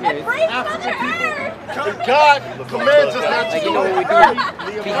like that. Yeah. God commands us not to like, you know what we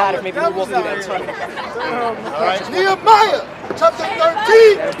do? It'd be hot if maybe we walk through that tunnel. Nehemiah chapter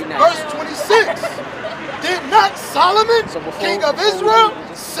 13, verse 26. Did not Solomon, king of Israel,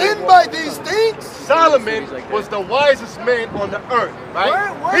 sin by these things? Solomon was the wisest man on the earth,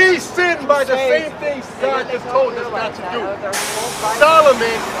 right? He sinned by the same things God just told us not to do.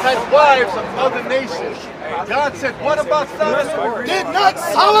 Solomon had wives of other nations. God said, what about Solomon? Did not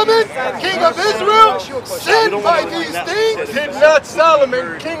Solomon, king of Israel, sin by these things? Did not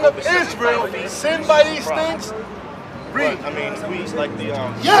Solomon, king of Israel, sin by these things? Read. I mean, we like the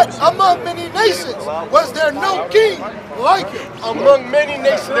Yet among many nations was there no king like him. Among many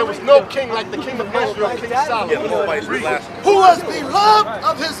nations there was no king like the king of Israel, King Solomon. Who was beloved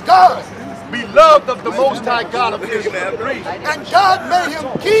of his God. Beloved of the Most High God of Israel. Read. And God made him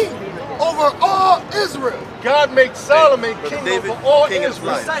king over all Israel. God made Solomon king over all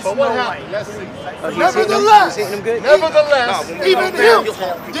Israel. But what happened? Let's see. Nevertheless, even him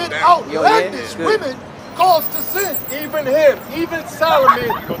did outlandish women cause to sin. Even him, even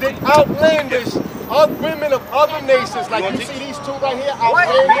Solomon did outlandish women of other nations. Like you see these two right here,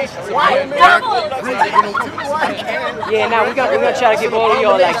 outlandish women. Yeah, now we're gonna try to give all of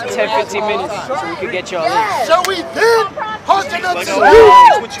y'all like 10-15 minutes so we can get y'all in. Shall we then hearken unto you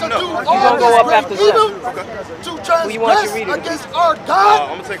to do all this evil, to transgress against our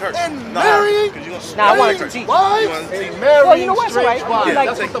God and marrying Nah, I wanted to teach. wives? Well, you know what's all right.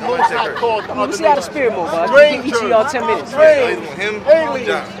 That's what the Most High called the We see how the spirit moves, but each of y'all 10 minutes.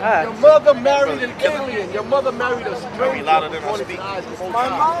 Aliens. Your mother married an alien. Your mother married a stranger.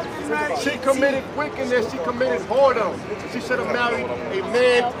 She committed wickedness. She committed whoredom. She should have married a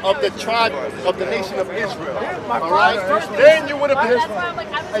man of the tribe of the nation of Israel. All right? Then you would have been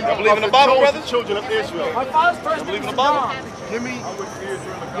believe in the Bible, brother? Children of Israel. My father's first Believe in the Bible? Give me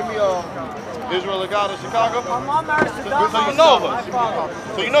Israel, the God of Chicago. My mom married So you know us.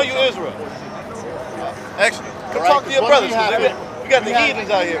 So you know you Israel. Actually, come talk to your brothers. We got the heathens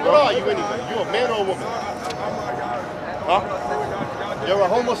out here, What bro. are you anyway? You a man or a woman? Huh? You're a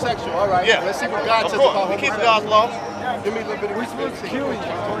homosexual, all right. Yeah. Let's see what God Of says about course. We keep homosexuals. God's laws. Give me Leviticus 18.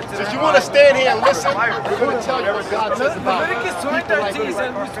 Since you want to stand here and listen, we're going to tell you what God says about Leviticus 20:13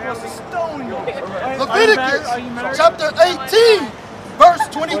 says we're supposed to stone you. Leviticus chapter 18, verse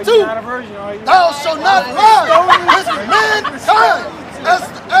 22. Thou shalt not lie with mankind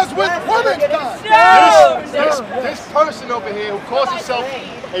as with womankind. This person over here who calls himself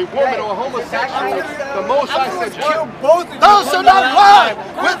a woman or a homosexual, the Most High said, kill both of you. Thou shalt not lie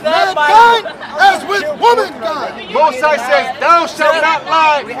with mankind as with womankind. Most High says, thou shalt not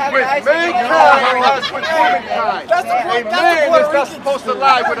lie with mankind as with womankind. A man is not supposed to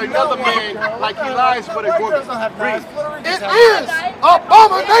lie with another man like he lies with a woman. Read. It is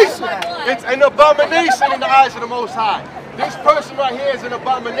abomination. It's an abomination in the eyes of the Most High. This person right here is an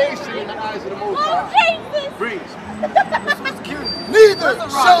abomination in the eyes of the Most High. Breathe. Neither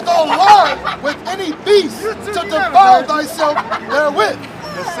shalt thou lie with any beast to defile thyself therewith.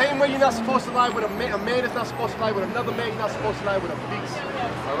 The same way you're not supposed to lie with a man. A man is not supposed to lie with another man. You're not supposed to lie with a beast.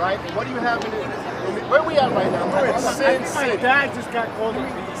 All right? And what do you have in it? Where are we at right now? We're in Sin City. My dad just got called a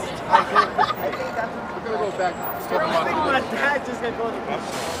beast. We're going to go back. My dad just got called a beast.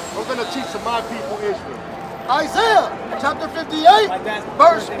 We're going to teach to my people Israel. Isaiah chapter 58,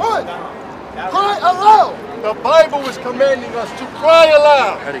 verse 1. Cry aloud. The Bible is commanding us to cry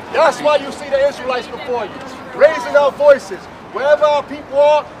aloud. That's why you see the Israelites before you, raising our voices. Wherever our people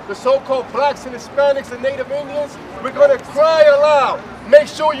are, the so-called blacks and Hispanics and Native Indians, we're going to cry aloud. Make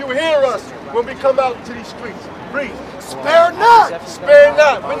sure you hear us when we come out into these streets. Breathe. Spare not. Spare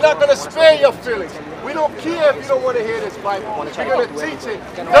not. We're not going to spare your feelings. We don't care if you don't want to hear this Bible. We're going to teach it.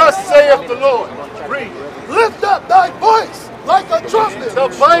 Thus saith the Lord. Breathe. Lift up thy voice like a trumpet. The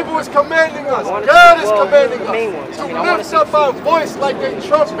Bible is commanding us. God is commanding us to lift up our voice like a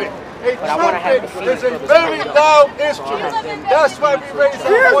trumpet. A trumpet is a very loud instrument. That's why we raise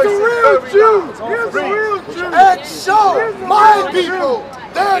our voices very loud. Here's the real Jew. And show my people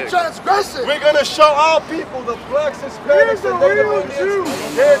their transgression. We're going to show our people, the blacks, Hispanics, and Native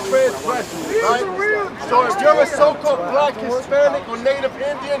Indians, their transgression. Right? So if you're a so-called black, Hispanic, or Native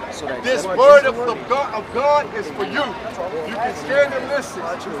Indian, this word of God is for you. You can stand and listen.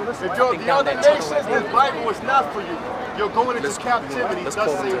 If you're the other nations, this Bible is not for you. You're going into captivity,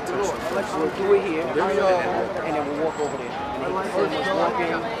 thus saith the Lord. We'll do it here, and then we'll walk over there.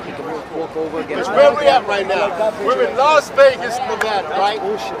 He can walk over, get It's where we at right now. We're in Las Vegas, Nevada, right?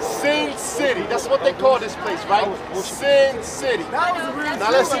 Sin City. That's what they call this place, right? Sin City.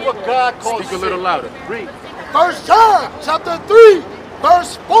 Now let's see what God calls it. Speak a little louder. Read. 1 John chapter 3,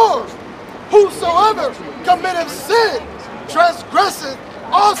 verse 4. Whosoever committeth sin transgresseth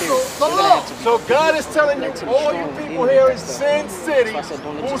also the law. So God is telling you, all you people here in Sin City,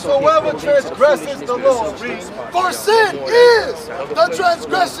 whosoever transgresses the law, read. For sin is the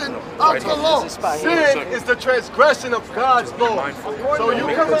transgression of the law. Sin is the transgression of God's law. So you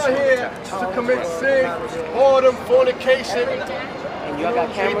come out here to commit sin, whoredom, fornication, and you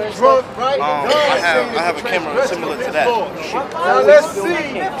got cameras. Drunk, right? I have a camera similar to that. Now let's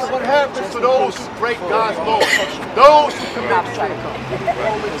see what happens to those who break God's law. Those who commit sin.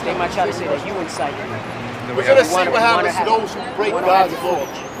 Because they might try to say that you incited. We're going to see what happens to those who break God's law,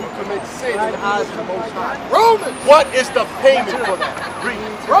 who commit sin in the eyes of the Most High. Romans. What is the payment for that? Read.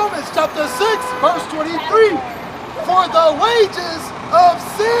 Romans chapter 6, verse 23. For the wages of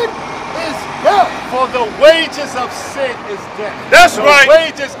sin is death. For the wages of sin is death. That's right.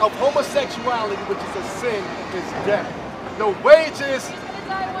 The wages of homosexuality, which is a sin, is death. The wages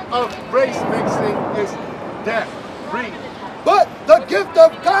of race mixing is death. Read. But the gift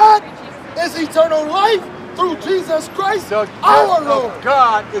of God is eternal life through Jesus Christ, The our gift Lord. of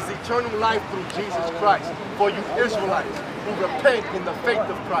God is eternal life through Jesus Christ. For you Israelites who repent in the faith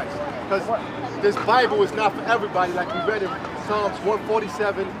of Christ. Because this Bible is not for everybody, like we read in Psalms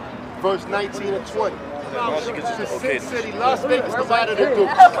 147, verse 19 and 20. It's a Sin City, Las Vegas, Nevada to do. All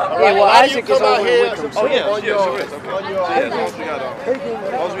right, well, why do you Isaac is come out over here with him. on your, Sure is. Okay. on your, As long as we got, as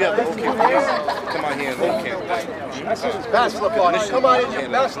long as we have the okay for you, come out here and okay. bachelor party. Come out in your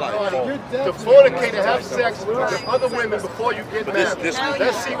bachelor party to fornicate and have sex with other women before you get married.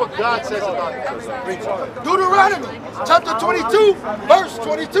 Let's see what God says about it. Deuteronomy chapter 22, verse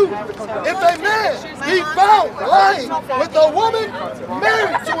 22. If a man be found lying with a woman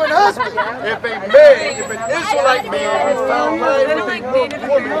married to an husband, If an Israelite man be found lying with a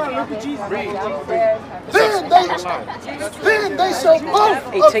woman, then they shall both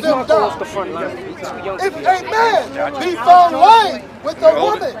Hey, of take them Marco off die. the front line. He's too young If for a you. man be found lying with a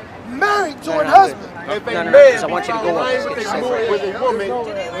woman married to an husband, if a No, man because I be want you to found go lying on. with a woman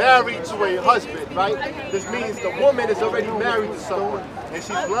married to a husband, right? This means the woman is already married to someone, and she's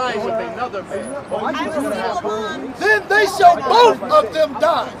lying with another man. then they shall both of them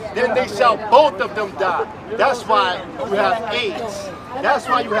die. Then they shall both of them die. That's why you have AIDS. That's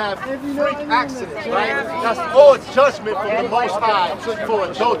why you have freak accidents, right? That's all judgment from the Most High for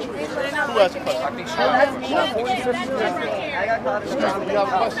adultery. Who has a question? You have a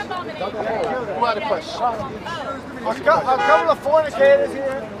question? Who had a question? A couple of fornicators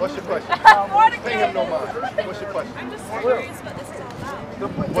here. What's your question? Pay him no mind. What's your question? I'm just curious what this is all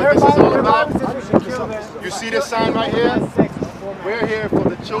about. What this is all about? You see this sign right here? We're here for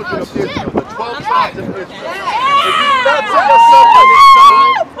the children of Israel, the 12 tribes of Israel. If you not take yourself on this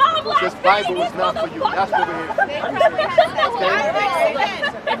sign, this Bible is not for you. That's what we're here for.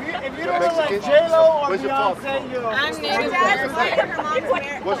 If you don't look like J-Lo or Where's your father? Beyonce, you're I'm named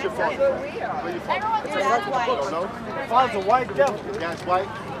What's your father? Where you from? No? Your father's a white devil. That's white?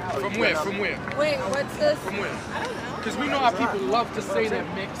 From where? From where? Wait, what's this? From where? Because we know how people love to say they're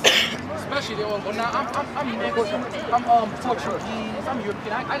mixed, especially they all. Well, now I'm mixed. I'm Portuguese. I'm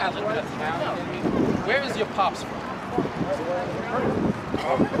European. I got a little bit of town in me. Where is your pops from?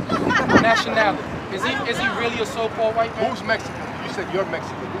 Nationality. Is he really a so-called white man? Who's Mexican? You said you're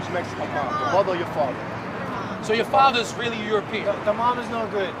Mexican. Who's Mexican mom? Your mother or your father? So your father's really European. The mom is no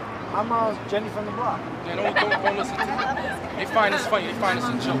good. I'm Jenny from the block. Yeah, don't listen to them. They find this funny. They find this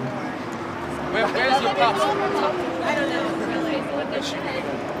a joke. Where's your pops from? I don't know, really.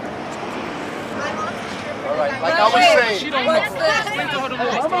 All right, like I was saying. She don't What's know. this? Explain to her the law.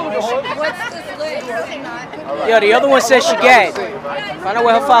 What's this list? Yo, the other one says she gay. Find out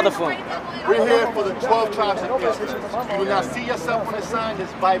where her father from. We're here for the 12 tribes of Israel. You will not see yourself on the sign.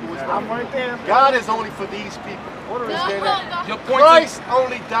 This Bible is I'm not. right there. God is only for these people. Understand that? Your point Christ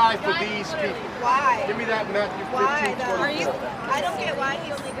only died for these people. Why? Give me that Matthew 15, Why? Are you? 24. I don't get why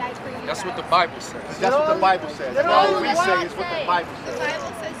he only died for you. That's what the Bible says. That's what the Bible says. Not what we say is what the Bible The says.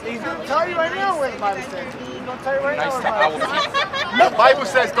 Bible says He's gonna tell you right now what the Bible says. He's gonna tell you right Nice now to what the our Bible says. people. The Bible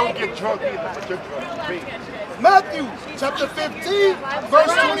says don't get drunk either, but you're drunk. Read. Matthew chapter 15,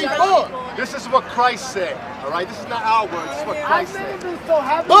 verse 24. This is what Christ said. All right, this is not our words. This is what Christ said.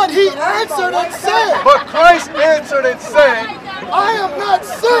 But he answered and said, But Christ answered and said, I am not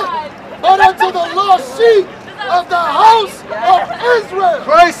sent, but unto the lost sheep of the house of Israel.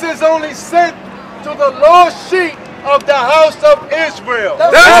 Christ is only sent to the lost sheep of the house of Israel.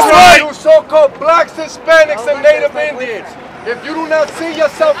 That's right. You so-called blacks, Hispanics, and Native Indians. If you do not see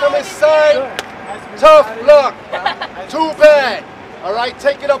yourself on this sign, tough luck. Too bad. All right,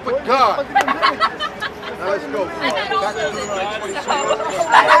 take it up with God. Now let's go. Back to Deuteronomy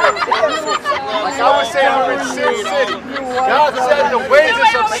 22. Like I was saying, we're in Sin City. God said the wages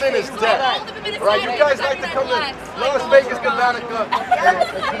of sin is death. All right, you guys like to come to Las Vegas, Nevada, and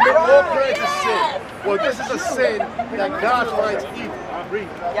commit all kinds of sin. Well, this is a sin that God finds evil. Read.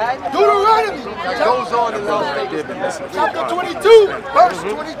 Deuteronomy That goes on in Las Vegas, Nevada. chapter 22, verse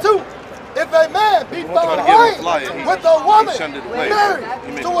 22. If a man be found lying with a woman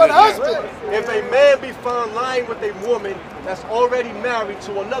married to an husband, If a man be found lying with a woman that's already married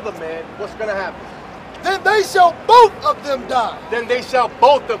to another man, what's going to happen? then they shall both of them die. Then they shall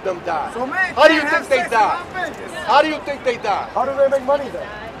both of them die. So man, How do you think they die? How do you think they die? How do they make money then?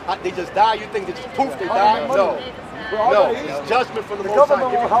 They just die? You think they just poof, they die? No. No, it's judgment from the Most High.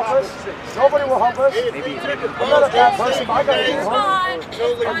 Government will help us. Nobody will help us. I'm not a bad person, but I got to eat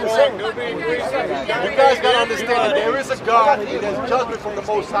You guys got to understand that there is a God and there's judgment from the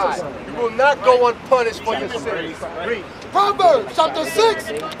Most High. You will not go unpunished for your sins. Read. Proverbs chapter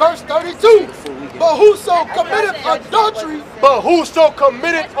 6, verse 32. But whoso committeth adultery,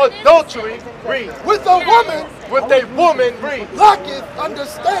 read. With a woman, read. Lacketh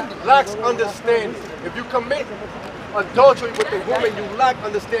understanding. Lacks understanding. If you commit adultery with a woman, you lack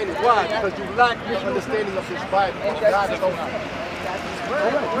understanding. Why? Because you lack the understanding of this Bible. God told you.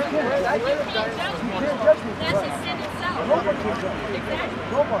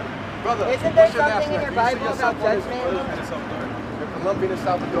 Brother, isn't there something in your Bible about judgment? You're Colombian and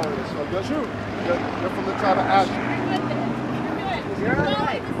Salvadorian, so you're true. You're from the tribe of Asher.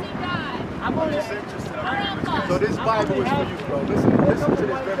 So this Bible is for you, bro. Listen to this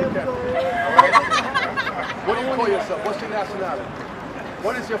very carefully. Right? What do you call yourself? What's your nationality?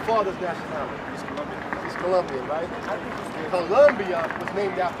 What is your father's nationality? He's Colombian, right? Colombia was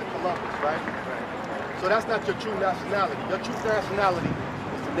named after Columbus, right? So that's not your true nationality. Your true nationality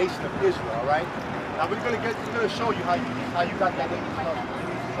is the nation of Israel, all right? Now we're gonna show you how you got that name Columbia.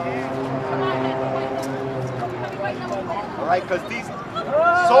 All right, because these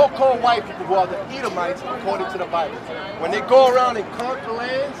so-called white people who are the Edomites, according to the Bible, when they go around and conquer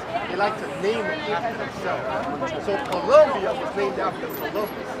lands, they like to name it after themselves. So Colombia was named after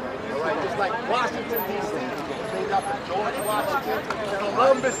Columbus. All right, just like Washington, D.C. was named after George Washington.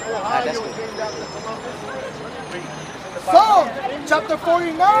 Columbus, Ohio was named after Columbus. Psalm chapter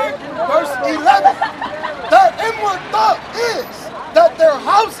 49, verse 11. Their inward thought is that their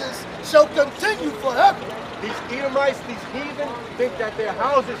houses shall continue forever. These Edomites, these heathen, think that their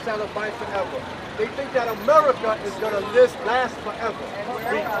houses shall abide forever. They think that America is going to last forever.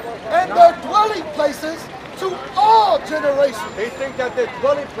 And their dwelling places to all generations. They think that their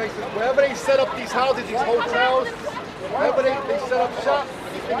dwelling places, wherever they set up these houses, these hotels, wherever they set up shop,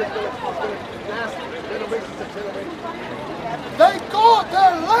 they think it's going to last generations to generations. They call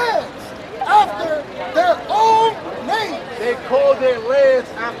their lands after their own name. They call their lands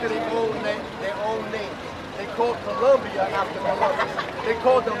after their own name. They called Colombia after Columbus. They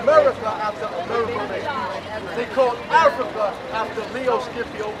called America after America. They called Africa after Leo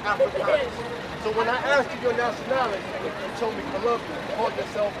Scipio Africanus. So when I asked you your nationality, you told me Colombia. You called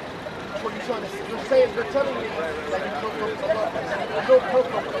yourself. What you trying to say? You're telling me that you come from Columbus. You don't come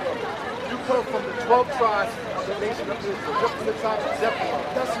from Columbus. You come from the 12 tribes of the nation of Israel. You're from the tribe of Zebulon.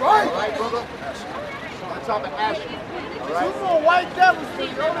 That's right. All right, brother? From the tribe of Asher. All right? You more white devils to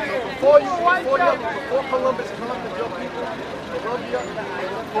you. Before Columbus conquered your people, Colombia, they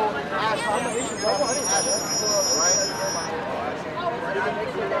were called Asher. All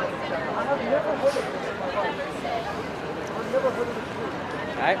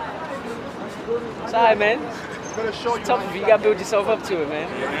right? Alright. It's alright, man. It's tough if you gotta build yourself up to it, man.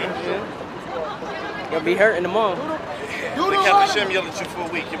 Yeah. You'll be hurting tomorrow. They kept Hashem yelling at you for a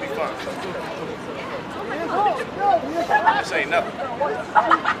week, you'll be fine. This ain't nothing.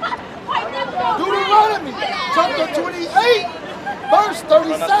 Deuteronomy chapter 28, verse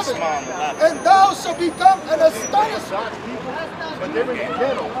 37. And thou shalt become an astonishment. But they're in the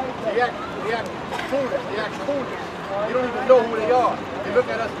ghetto. They act foolish. They act foolish. You don't even know who they are. They look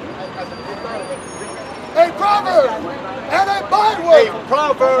at us as a technology. A proverb and a byword. A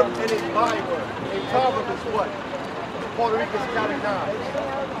proverb and a byword. A proverb is what? Puerto Ricans carry knives.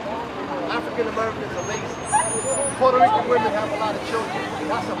 African Americans are lazy. Puerto Rican women have a lot of children.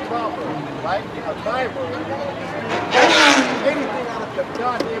 That's a proverb, right? A byword is anything out of the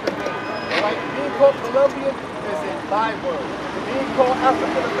God-given name. Right? Being called Colombian is a byword. Being called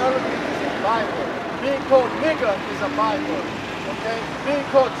African American is a byword. Being called nigger is a byword. Okay? Being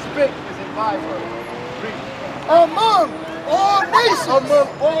called spick is a byword. Read. Among all nations. Among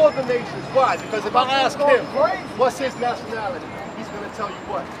all the nations. Why? Because if I ask him, what's his nationality? He's going to tell you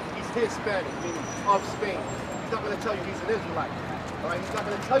what? He's Hispanic, meaning of Spain. He's not going to tell you he's an Israelite. All right? He's not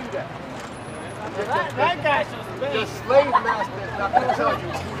going to tell you that. That guy's from Spain. Your slave master is not going to tell you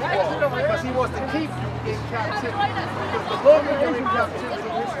who you are because he wants to keep you in captivity. Because the longer you're in captivity,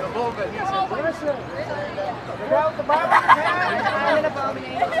 the longer he's in prison. An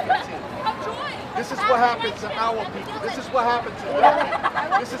abomination. This is what happened to our people. This is what happened to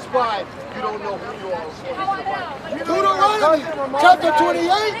them. This is why you don't know who you are. Deuteronomy chapter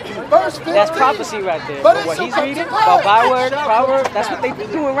 28, verse 15. That's prophecy right there. But What he's reading about byword, proverb, that's what they're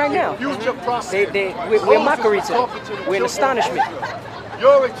doing right now. We're mockery to them. We're in astonishment.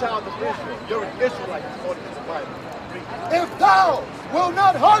 You're a child of Israel. You're an Israelite according to the Bible. If thou wilt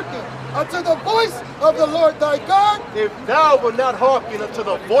not hearken unto the voice of the Lord thy God, if thou wilt not hearken unto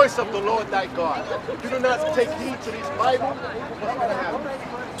the voice of the Lord thy God, you do not take heed to these Bibles, what's going to happen?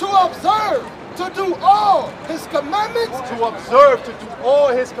 To observe, to do all his commandments, to observe, to do all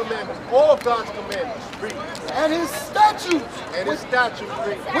his commandments, all God's commandments, read. And his statutes, read.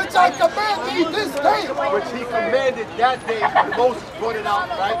 Which I command thee this day, which he commanded that day when Moses brought it out,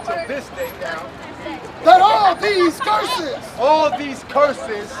 right, to this day now. That all these curses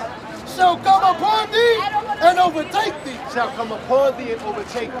shall come upon thee and overtake thee. Shall come upon thee and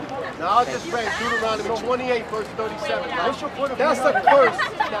overtake thee. Now I just read Deuteronomy 28 verse 37. Right? That's a curse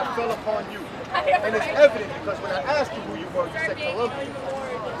that fell upon you. And it's evident because when I asked you who you were, you said Colombian.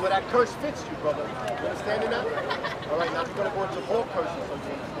 Well, that curse fits you, brother. You understanding that? All right, now we're going to go into more curses. So you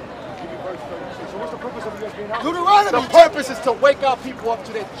understand. Give me verse 36. So what's the purpose of you guys being out? Deuteronomy. The purpose is to wake our people up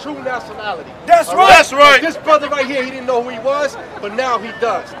to their true nationality. That's right. That's right. Like this brother right here, he didn't know who he was, but now he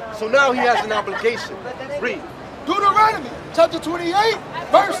does. So now he has an obligation. Read. Deuteronomy chapter 28,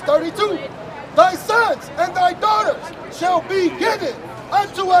 verse 32. Thy sons and thy daughters shall be given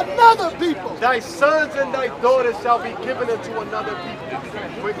unto another people. Thy sons and thy daughters shall be given unto another people.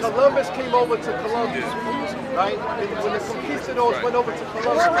 When Columbus came over to Columbia, right? When the conquistadors went over to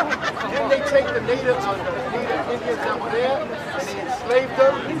Columbia, didn't they take the native Indians that were there and they enslaved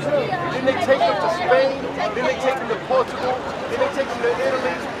them? Didn't they take them to Spain? Didn't they take them to Portugal? Didn't they take them to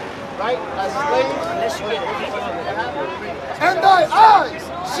Italy? Right? As slaves? And thy eyes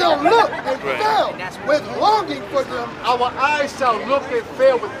shall look and fail with longing for them. Our eyes shall look and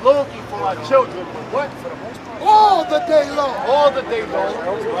fail with longing for our children. What? All the day long. All the day long.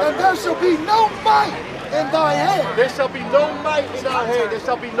 And there shall be no might in thy hand. There shall be no might in our hand. There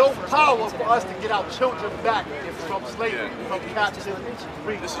shall be no power for us to get our children back from slavery, from captivity.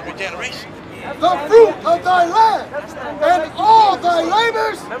 This is regeneration. The fruit of thy land and all thy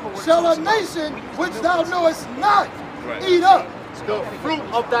labors shall a nation which thou knowest not eat up. The fruit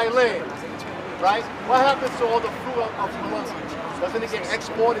of thy land, right? What happens to all the fruit of Columbia? Doesn't it get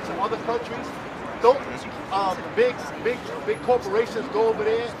exported to other countries? Don't big corporations go over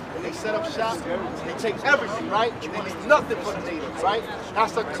there and they set up shop? They take everything, right? They leave nothing for the natives, right?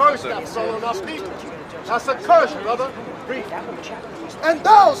 That's a curse that fell on our people. That's a curse, brother. Read. And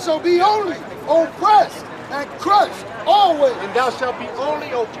thou shalt be only oppressed and crushed always. And thou shalt be only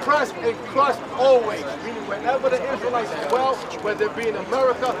oppressed and crushed always. Meaning wherever the Israelites dwell, whether it be in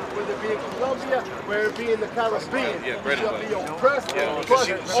America, whether it be in Colombia, whether it be in the Caribbean, you shall be oppressed and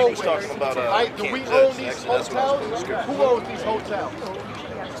crushed always. Right? Do we own these hotels? Who owns these hotels?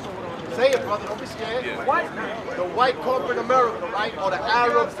 Say it, brother. Don't be scared. What? The white corporate America, right? Or the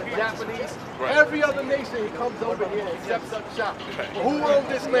Arabs, the Japanese. Right. Every other nation, he comes over here and sets up shop. But who owned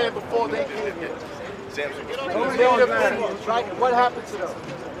this land before they came here? The Native Indians, right? What happened to them?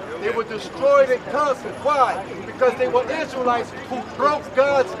 They were destroyed and conquered. Why? Because they were Israelites who broke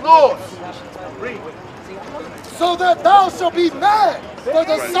God's laws. Read. So that thou shalt be mad for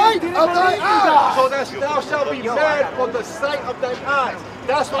the sight of thy eyes. So that thou shalt be mad for the sight of thy eyes.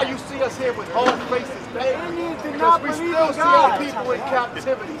 That's why you see us here with hard faces, baby. Because we still see our people in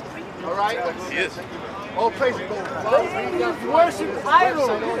captivity. All right? Yes. All praise the Lord. Worship idols.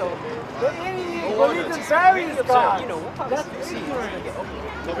 The Indians believe in various gods. That's ignorant.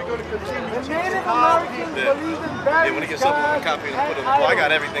 So we're going to continue. The Native Americans believe in various when he gets up with a copy and put it, well, I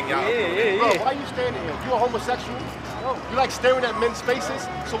got everything, y'all. Bro, why are you standing here? You a homosexual? You like staring at men's faces?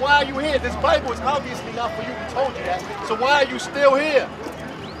 So why are you here? This Bible is obviously not for you. We told you that. So why are you still here?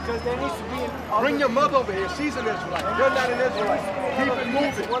 Because there needs to be an Bring your mother over here. She's an Israelite. You're not an Israelite. Keep it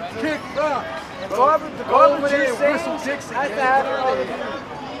moving. Kick rock. Go over there and whistle Dixie.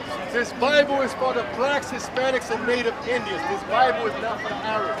 This Bible is for the blacks, Hispanics, and Native Indians. This Bible is not for the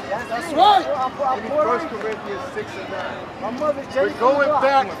Arabs. That's right. Give me 1 Corinthians 6 and 9. We're going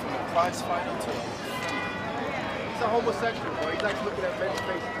back. He's a homosexual, boy. He likes looking at men's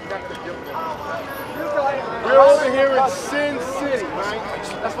faces. He's not going to deal with it. We're over here in Sin City, right?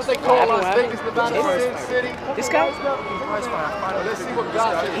 That's what they call Las Vegas, Nevada, Sin City. This guy? Let's see what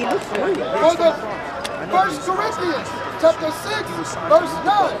God says. He looks familiar. For the 1 Corinthians chapter 6, verse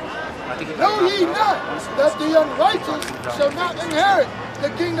 9. Know ye not that the unrighteous shall not inherit the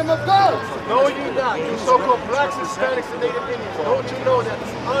kingdom of God? Know ye not, you so-called blacks, Hispanics, and Native Indians, don't you know that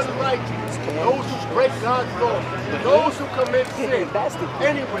the unrighteous those who break God's law, those who commit sin,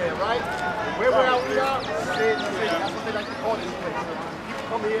 anywhere, right? Where we're out now, sin. That's what they like to call this place. People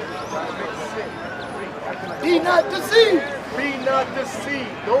come here to commit sin. Be not deceived. Be not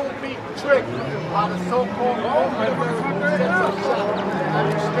deceived. Don't be tricked by the so-called corporate American who sets up shop and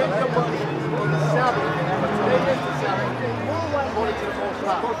you spend your money on the Sabbath. But today is the Sabbath day, according to the Most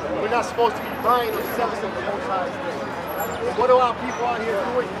High. We're not supposed to be buying or selling the Most High's day. And what are our people out here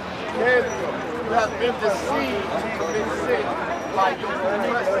doing? You have been deceived to commit sin by your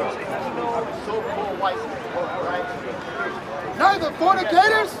oppressors, so-called white men, right? Neither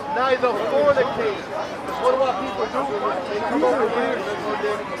fornicators. Neither fornicators. What do our people do? They come over here and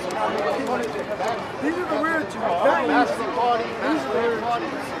These are the weird Jews. master party, and they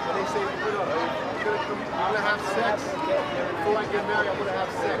say, we're gonna have sex. Before I get married, I'm gonna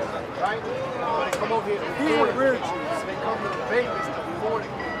have sex, right? But they come over here and These are the weird Jews. they come to Vegas to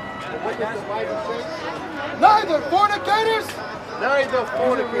fornicate. What does the Bible say? Neither fornicators. Neither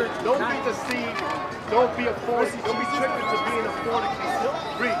fornicators. Don't be deceived. Don't be a fornicator. Don't be tricked into being a fornicator.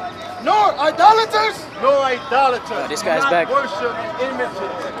 Read. Nor idolaters. No idolaters. This guy's do not back. worship images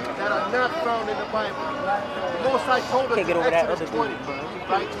that are not found in the Bible. The Most High told us Can't get in over that Exodus other 20, dude,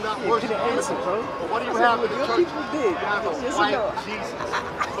 right? Do not worship images. But what do you have in the church? You have a white Jesus.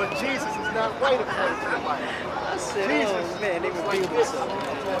 But Jesus is not white according to the Bible. Jesus man, they looks like this.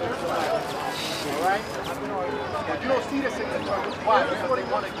 Alright? You don't see this in the church. Why? Because they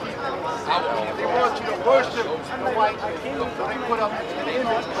want to keep it. They want you to worship the white man. So they put up an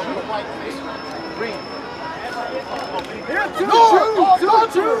image of the white man. Read. Nor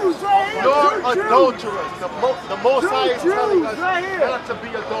adulterers. The Most High is telling us not to be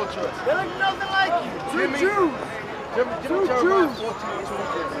adulterers. They look nothing like you. Give me Jeremiah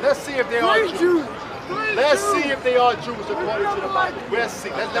 14:2. Let's see if they are Jews. Let's see if they are Jews according to the Bible. Let's see.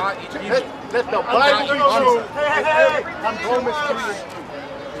 Let the Bible be true. I'm Romans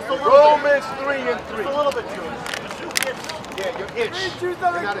 3:3. Romans 3:3. A little bit Jewish. Yeah, you're itch. These Jews You're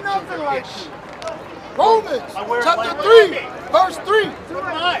are not a nothing Jew, like you're itch. Romans chapter 3, verse 3.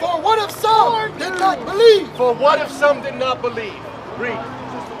 For what if some did not believe? For what if some did not believe? Read.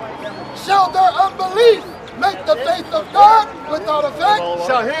 Shall their unbelief make the faith of God without effect?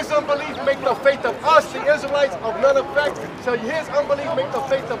 Shall his unbelief make the faith of us, the Israelites, of none effect? Shall his unbelief make the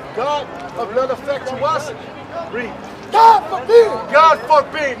faith of God of none effect to us? Read. God forbid. God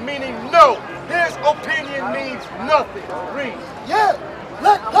forbid, meaning no. His opinion means nothing. Read. Yet,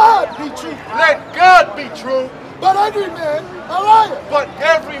 let God be true. Let God be true. But every man a liar. But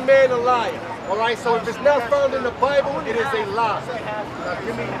every man a liar. All right, so if it's not found in the Bible, it is a lie. Now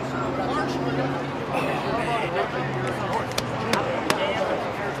give me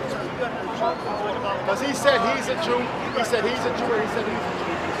because he said he's a Jew, he said he's a Jew, and he said he's a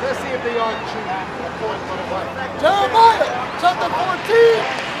Jew. Let's see if they are Jews according to the Bible. Jeremiah chapter 14,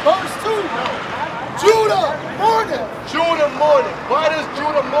 verse 2. Judah mourning. Judah mourning. Why does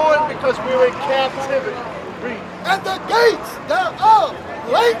Judah mourn? Because we're in captivity. Read. And the gates thereof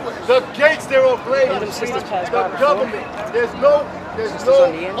languish. The gates thereof languish. The government. There's no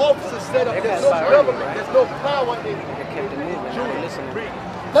officer set up. There's no government. There's no power in Judah. Read.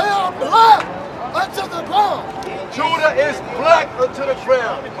 They are black unto the ground. Judah is black unto the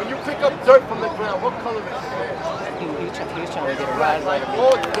ground. When you pick up dirt from the ground, what color is it? He was trying to get a rise out of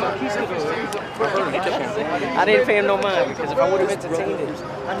all it. I didn't pay him no mind because if I would have entertained it,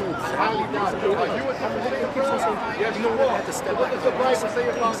 I knew highly doubtful. Yes, you are. What does the Bible say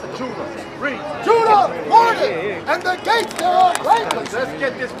about Judah? Read. Judah mourning, and the gates thereof languish. Let's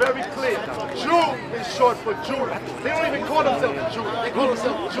get this very clear. Jew is short for Judah. They don't even call themselves Judah. They call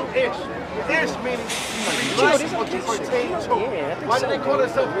themselves Jewish. Ish meaning relate or to pertain to. Why do they call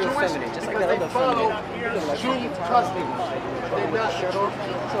themselves Jewish? Because they follow Jew customs. They're not the true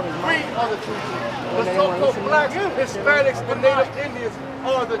Jews. We are the true Jews. The so-called blacks, Hispanics, and Native Indians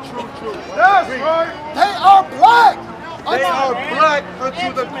are the true Jews. That's right. They are black. They are black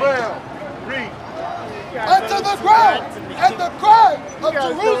unto the ground. Read. Unto the ground. And the cry of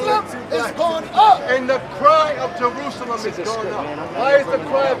Jerusalem is gone up. And the cry of Jerusalem is gone up. Why is the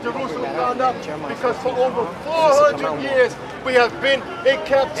cry of Jerusalem gone up? Because for over 400 years we have been in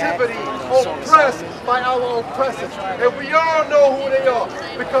captivity, oppressed by our oppressors. And we all know who they are.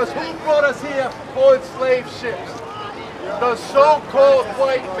 Because who brought us here on slave ships? The so-called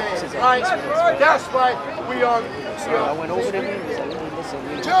white man. Right? That's why we are here. I went over there and listen.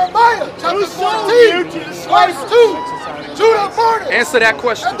 Jeremiah chapter 14, verse 2. Judah mourning. Answer that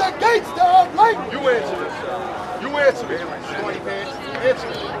question. And the gates thereof languish. You answer it. You answer it. Answer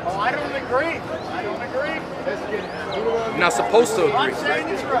it. Oh, I don't agree. I don't agree. Let's get it. not supposed to agree.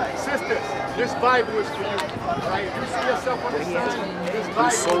 Sisters, this Bible is for you. Right? If you see yourself on the side, this Bible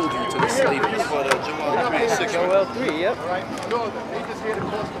Who sold you to the slavery? For the Joel 3, yep. Right? No, they just here to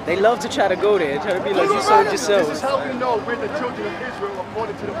cause They love to try to go there, try to be like, you sold This yourselves. is how we know we're the children of Israel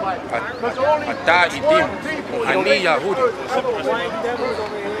according to the Bible. Because only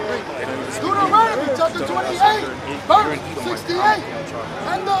Deuteronomy chapter 28, verse 68.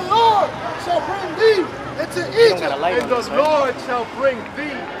 And the Lord shall bring thee into Egypt. And the Lord shall bring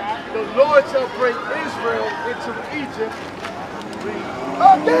thee, the Lord shall bring Israel into Egypt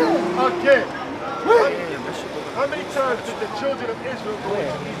again. How many times did the children of Israel go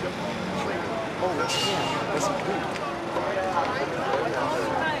into Egypt?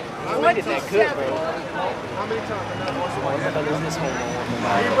 Why did that good, bro? How many times? He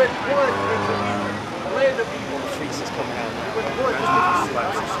went one into Egypt, the land of evil. The freaks is coming out. He went one into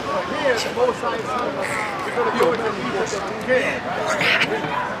Egypt. Here, the Most High is telling us, we're going to go into Egypt again.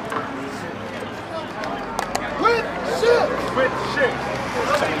 With ships. With ships.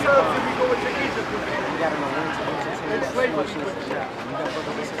 How many times did we go into Egypt with them? In slavery with ships. Yeah.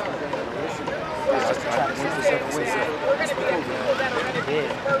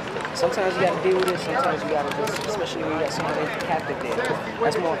 Sometimes you gotta deal with it, sometimes you gotta just, especially when you got somebody captive there.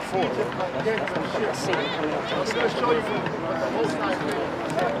 That's more for it. That's Satan coming up to us. I'm going to show you what the Most High did.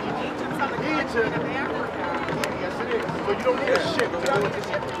 Egypt. Yes, it is. So you don't need a ship to go into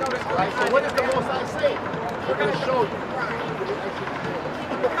Egypt. Right? So what does the Most High say? We're going to show you.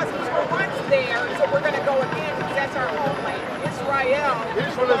 Because we were once there, so we're going to go again because that's our homeland.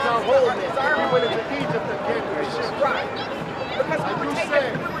 Israel is our homeland. We went into Egypt again with ship. Right. Because we were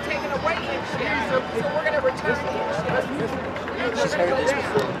taken away in ships, so we're going to return in ships. She's heard this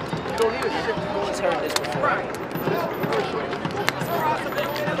before. You don't need a ship to go. She's heard this before. Right.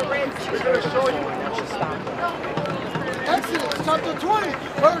 We're going to show you. Exodus chapter 20,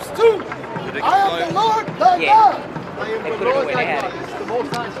 verse 2. I am the Lord thy God. They put it away, they had it.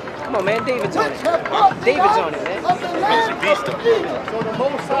 Come on, man, David's on it. David's on it, man. So the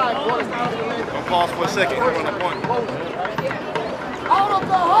Most High was out of the land. Don't pause for a second. We're on the point. Out of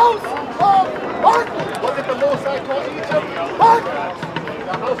the house of bondage. What did the Most High call Egypt? Bondage.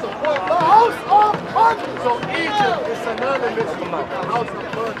 The house of what? The house of bondage. So Egypt is synonymous with the house of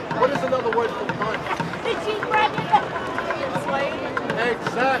bondage. What is another word for bondage?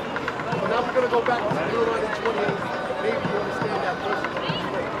 Exactly. So now we're going to go back to Deuteronomy 28. Maybe you understand that verse.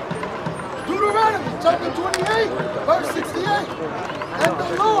 Deuteronomy chapter 28, verse 68. And the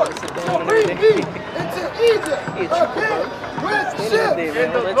Lord shall bring thee into Egypt again with ships. And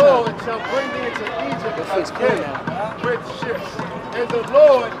the Lord shall bring thee into Egypt again with ships. And the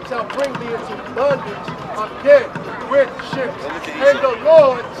Lord shall bring thee into bondage again with ships. And the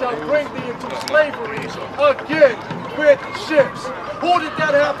Lord shall bring thee into slavery again with ships. Who did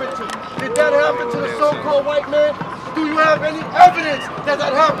that happen to? Did that happen to the so-called white man? Do you have any evidence that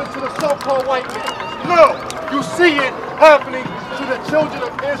that happened to the so-called white man? No. You see it happening to the children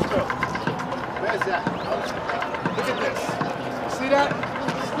of Israel. Where's that? Look at this. See that?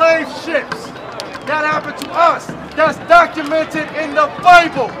 Slave ships. That happened to us. That's documented in the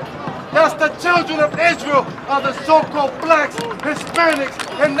Bible. That's the children of Israel are the so-called blacks, Hispanics,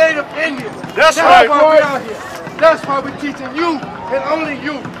 and Native Indians. That's right, why boy. we're out here. That's why we're teaching you and only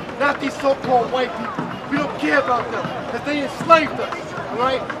you, not these so-called white people. We don't care about them because they enslaved us. All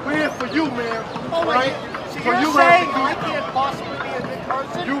right? We're here for you, man. All right? So you're saying I can't possibly be a good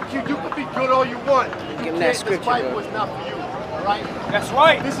person? You can be good all you want. Give him that scripture, This Bible bro. is not for you. All right? That's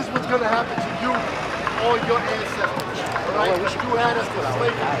right. This is what's going to happen to you and all your ancestors. All right? You had us for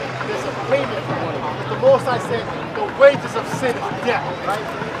slavery. There's a payment for it. But the Most I said, the wages of sin is death. Right?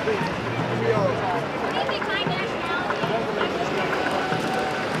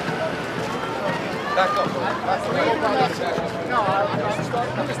 Back up. No,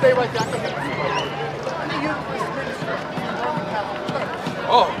 I just stay right there.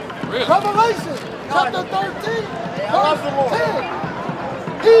 Oh, really? Revelation chapter 13, verse 10.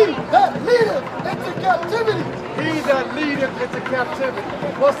 He that leadeth into captivity. He that leadeth into captivity.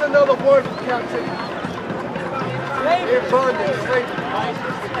 What's another word for captivity? In bondage, slavery. Right?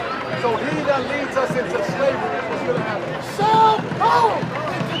 So he that leads us into slavery, what's going to happen? Shall go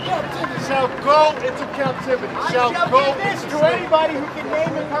into captivity. Shall go into captivity. Shall go this into to anybody who can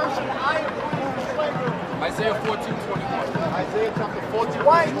name a person I am slavery. Isaiah 14:21. Isaiah chapter 14.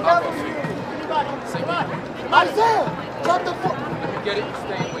 Why? Who never read it? Anybody? Isaiah chapter 4. You get it?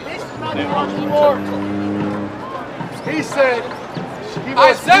 Stay away. This is not the Lord. He said, he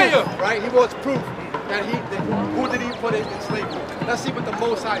wants Isaiah! proof, right? He wants proof. who did he put in slavery? Let's see what the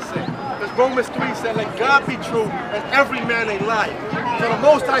Most High said. Because Romans 3 said, let God be true and every man a liar. So the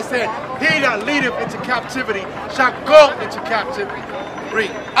Most High said, he that leadeth into captivity shall go into captivity.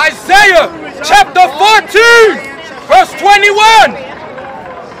 Read. Isaiah chapter 14, verse 21.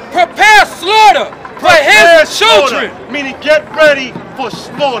 Prepare slaughter for his children. Meaning get ready for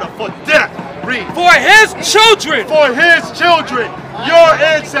slaughter, for death. Read. For his children. For his children. Your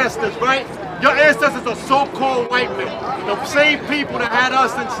ancestors, right? Your ancestors are so-called white men. The same people that had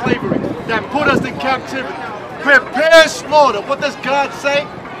us in slavery, that put us in captivity. Prepare slaughter. What does God say?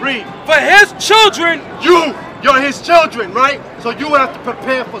 Read. For his children. You're his children, right? So you have to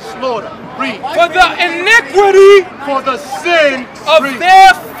prepare for slaughter. Read. For the iniquity. For the sin of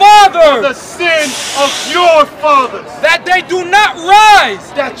their fathers. For the sin of your fathers. That they do not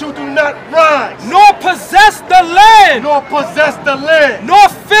rise. That you do not rise. Nor possess the land. Nor possess the land. Nor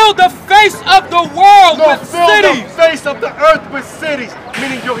fill the face of the world nor with fill cities. The face of the earth with cities.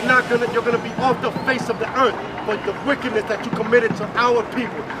 Meaning you're gonna be off the face of the earth. But the wickedness that you committed to our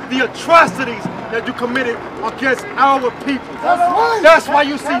people, the atrocities that you committed against our people. That's why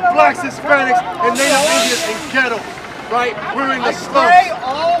you see blacks, Hispanics, and Native Indians in ghettos, right? We're in the slums.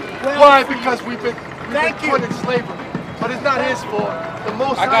 Why? Because we've been put in slavery. But it's not his fault. The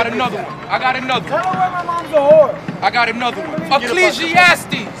Most High. I got another one. I got another one. Tell her why my mom's a whore. I got another one.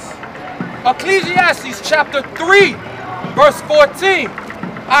 Ecclesiastes chapter 3, verse 14.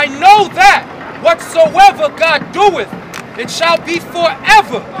 I know that whatsoever God doeth, it shall be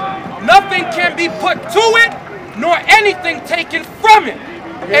forever. Nothing can be put to it, nor anything taken from it.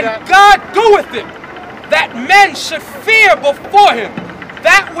 And God doeth it, that men should fear before him.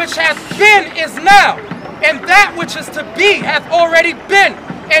 That which hath been is now, and that which is to be hath already been.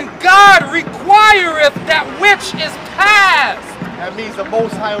 And God requireth that which is past. That means the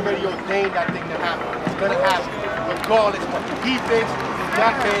Most High already ordained that thing to happen. It's going to happen. Regardless what he thinks,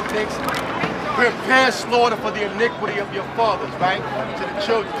 that man thinks. Prepare slaughter for the iniquity of your fathers, right? To the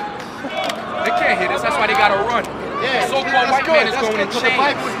children. They can't hear this, that's why they gotta run. Yeah, the so-called white man is going in chains. The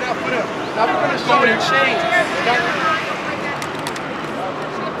Bible is not for them. Now we're going to show you. Chains.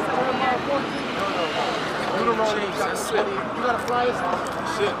 You got a flyer?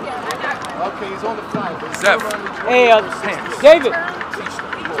 Okay, he's on the flyer. Hey, David.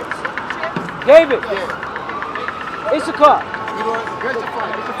 David. Issachar.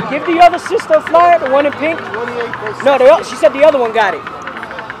 Give the other sister a flyer, the one in pink. No, she said the other one got it.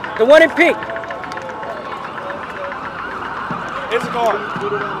 The one in pink. Issachar.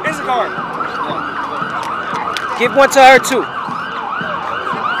 Give one to her too.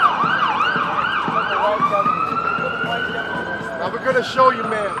 Now we're gonna show you,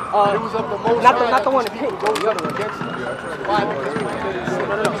 man. It was of the Most High. Not the one in pink. The other one. Why? Because we committed sin.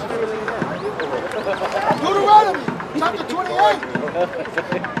 Deuteronomy chapter 28.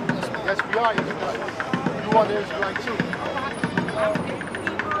 Yes, we are Israelites. You are the Israelite too.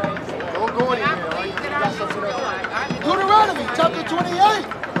 Don't go anywhere, all right? You got something else. Deuteronomy chapter 28,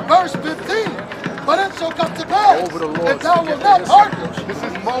 verse 15. But it shall come to pass, and thou wilt not hearken. This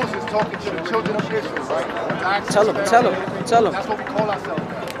is Moses talking to the children of Israel, right? Tell him. That's what we call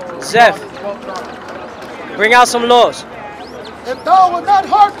ourselves. Zeph, bring out some laws. If thou wilt not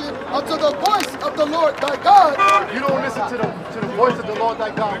hearken unto the voice of the Lord thy God. You don't listen to the voice of the Lord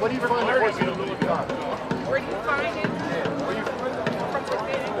thy God. What do you find the voice of the Lord God? Where do you find it? Where you find it?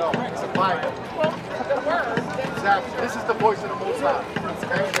 No, it's the Bible. Well, the word. Exactly. This is the voice of the Most High.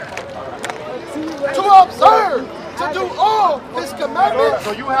 To observe, to do all his commandments.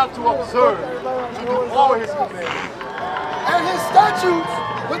 So you have to observe, to do all his commandments. And his statutes,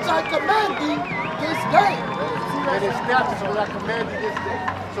 which I command thee this day. And his statutes, which I command thee this day.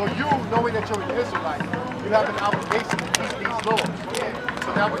 So you, knowing that you're an Israelite, you have an obligation to keep these laws. So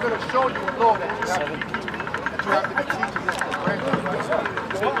now we're going to show you a law that you have to keep. That you have to be teaching this to grandchildren.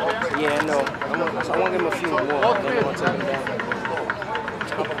 Yeah, no. I want to give him a few more. All three of them.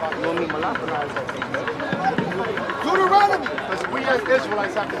 Deuteronomy. Because we as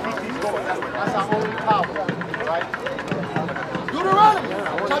Israelites have to keep these laws. That's our only power, right? Deuteronomy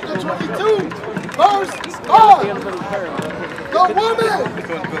chapter 22, verse 5. The woman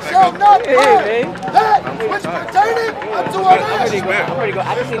shall not buy that which pertaineth unto a man. I'm ready to go. I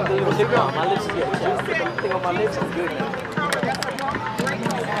just need a little lip balm. My lips are good. Everything on my lips is good.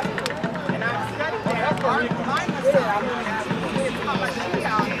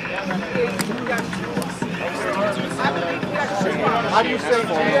 How do you say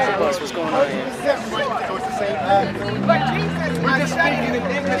Jesus? What's going on here? So it's the same thing. But Jesus, we're just speaking in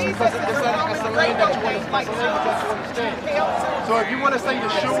English because it's a that you understand. So if you want to say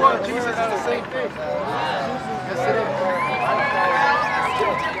Yeshua, Jesus is the same thing. Yes, it is.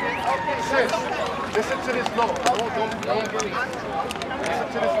 Sis, listen to this law. Don't believe. Listen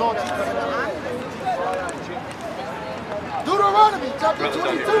to this law. Deuteronomy chapter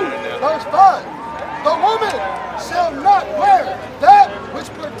 22, verse 5. The woman shall not wear that which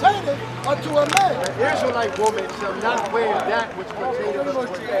pertaineth unto a man. The Israelite woman shall not wear that which pertaineth unto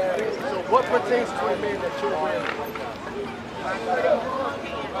a man. So what pertains to a man that you're wearing?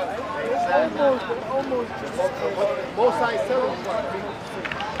 Almost. Most I tell you.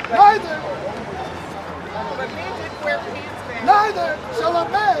 Neither shall a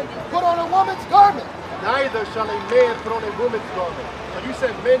man put on a woman's garment. Neither shall a man put on a woman's garment. So you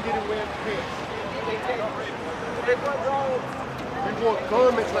said men didn't wear pants. We wore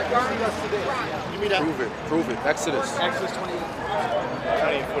garments like you see us today. Give me that. Prove it. Exodus. Exodus 28.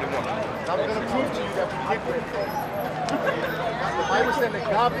 41. I'm going to prove to you that we did wear pants. The Bible said that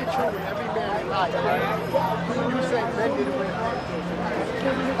God be true and every man a liar. You said men didn't wear pants.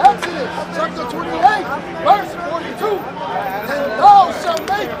 Exodus chapter 28, verse 42. And thou shalt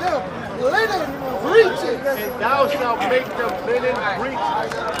make them linen breeches. And thou shalt make them linen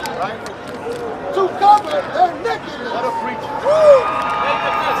breeches. Right? To cover their nakedness. What a preach.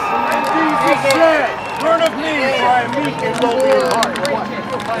 And Jesus said, learn of me, for I am meek and lowly in heart.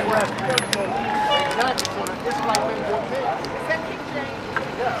 Exactly. So the Israelite men wore pants.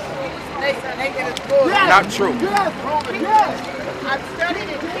 Not true. Yes. I've studied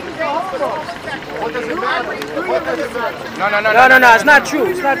it. What does it matter? What does it matter? No, it's not true.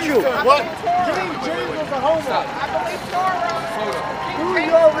 It's not true. What? James was a homo. I believe Torah. Do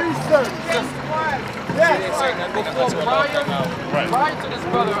your research. Prior to this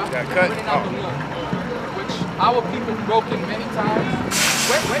brother bringing out the law, which our people broken many times.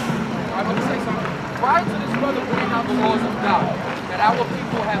 Wait. I'm going to say something. Prior to this brother bringing out the laws of God, that our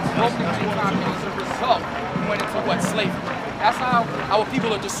people have broken many times, and as a result, we went into what? Slavery. That's how our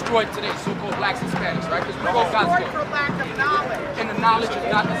people are destroyed today, so-called blacks and Spanish, right? Because we broke God's law. For lack of knowledge. And the knowledge of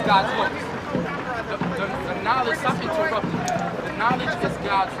God is God's law. The knowledge, stop interrupting. The knowledge is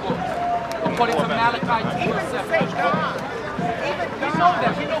God's law. According to Malachi 2 verse 7. We know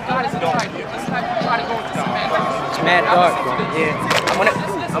that. We know God is in charge. Let's not try to go into semantics. It's mad dark, bro. Yeah.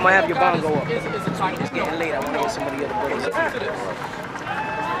 I'm gonna have your bond go up. It's getting late. I want to hear some of the other brothers.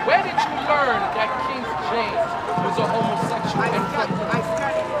 Where did you learn that King James was a homosexual?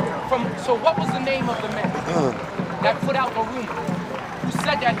 So what was the name of the man that put out the rumor? Who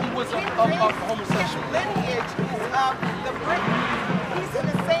said that he was a homosexual? Lineage of the Britain. He's in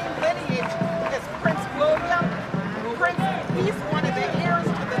the same lineage as Prince William. He's one of the heirs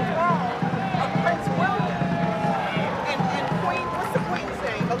to the throne of Prince William. And Queen, what's the Queen's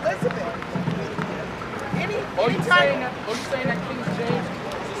name? Elizabeth. Are you saying that King James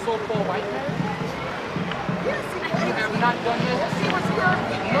is a so-called white man? Yes, he was. You have not done this? Yes, he was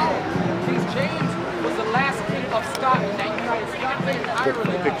European. No. King James was the last king of Scotland that united Scotland and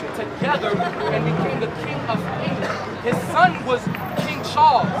Ireland together and became the king of England. His son was King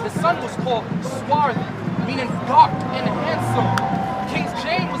Charles. His son was called Swarthy, meaning dark and handsome. King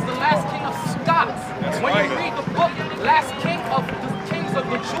James was the last king of Scots. When you read the book, Last King of the Kings of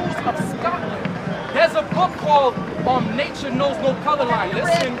the Jews of Scotland, there's a book called Nature Knows No Color Line.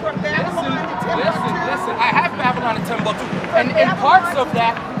 Listen. I have Babylon and Timbuktu. And in parts of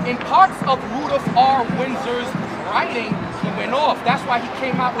that, in parts of Rudolph R. Windsor's writing, he went off. That's why he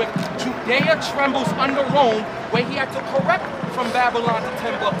came out with Judea Trembles Under Rome, where he had to correct from Babylon to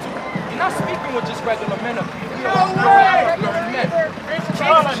Timbuktu. You're not speaking with just regular men. We are regular men.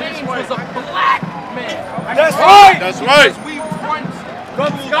 King James was a black man. That's right. That's right. Because we once From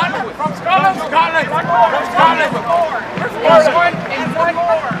Scotland. From Scotland. From Scotland. From Scotland. From Scotland.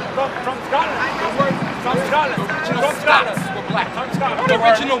 From Scotland. The original Scots were black. The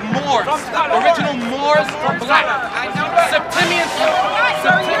original Moors. The original Moors were black. Septimian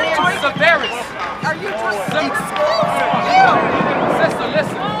Severus. Are you Sister,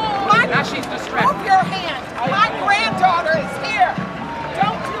 listen. Now she's distracted. Move your hand. My granddaughter is here.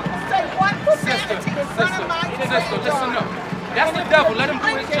 Don't you say one profanity in front of my granddaughter. Sister, listen up. That's the devil. Let him do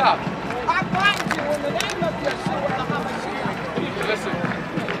his job. I bind you in the name of Yeshua HaMashiach. Listen.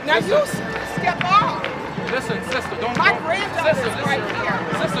 Now you step off. Listen, sister, don't. My granddaughter's right here.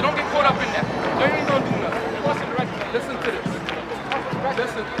 Sister, don't get caught up in that. They ain't gonna do nothing. Listen to this.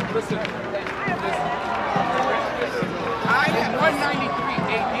 Listen. In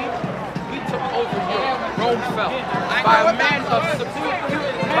 193 AD, we took over Europe. Rome fell by a man of 70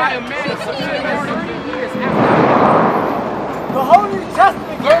 years after. The Holy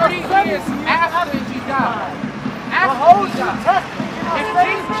Testament. 30 years after God. Actually God. If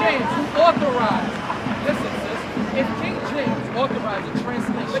King James authorized, listen sis, if King James authorized the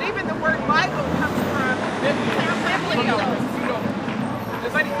translation. But even the word Bible comes from Biblios.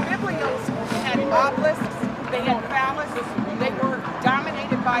 But Biblios had obelisks, they had phalluses, they were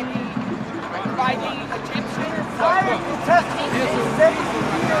dominated by the Egyptians. Why are you testing me 70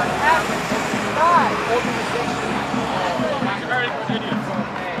 years after God?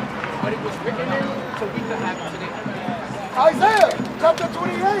 But it was written in so we could have it today. Isaiah chapter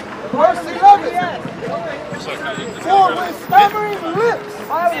 28, verse 11. For with stammering lips.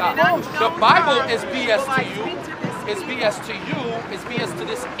 The Bible is BS to you. It's BS to you. It's BS to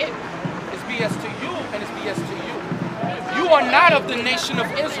this it. It's BS to you and it's BS to you. You are not of the nation of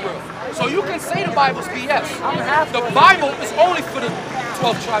Israel. So you can say the Bible's BS. The Bible is only for the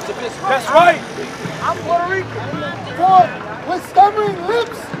 12 tribes of Israel. That's right. I'm Puerto Rican. For with stammering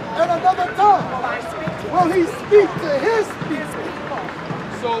lips and another tongue will he speak to his people.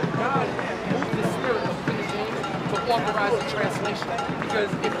 So God moved the spirit of King James to authorize the translation.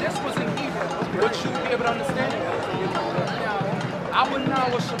 Because if this was in Hebrew, would you be able to understand it? I would now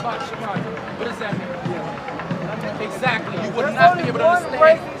was Shabbat Shabbat. What does that mean? Exactly. You would not be able to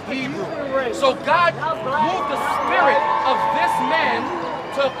understand Hebrew. So God moved the spirit of this man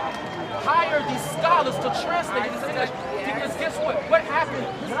to hire these scholars to translate it into English. Because guess what? What happened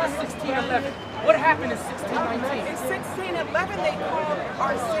in 1611? What happened in 1619? In 1611, they called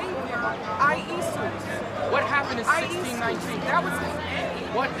our Savior Iesus. What happened in 1619? That was his name.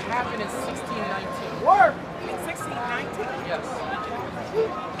 What happened in 1619? Work. In 1619? Yes.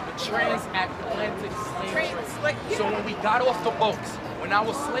 The transatlantic slave trade. So when we got off the boats, when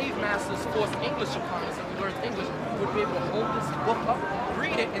our slave masters forced English upon us and we learned English, we would be able to hold this book up,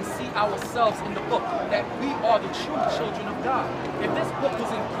 read it, and see ourselves in the book, that we are the true children of God. If this book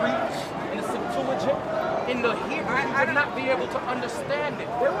was in Greek, in the Septuagint, in the Hebrew, we would not be able to understand it.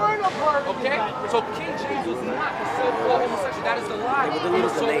 There were no part. Okay? So King James was not the so-called homosexual. That is the lie. He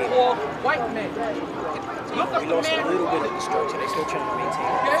was so-called white man. Look up the man who did it. They're still trying to maintain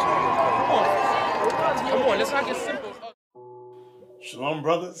it. Okay? Come on, let's not get simple. Shalom,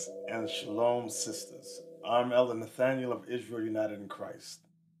 brothers, and shalom, sisters. I'm Elder Nathaniel of Israel United in Christ.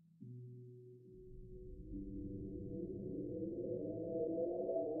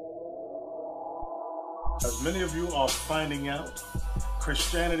 As many of you are finding out,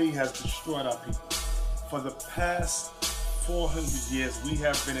 Christianity has destroyed our people. For the past 400 years, we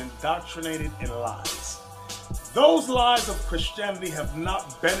have been indoctrinated in lies. Those lies of Christianity have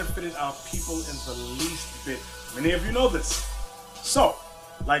not benefited our people in the least bit. Many of you know this. So,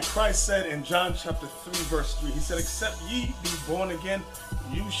 like Christ said in John chapter 3, verse 3, he said, except ye be born again,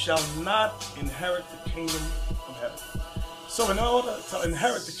 you shall not inherit the kingdom of heaven. So in order to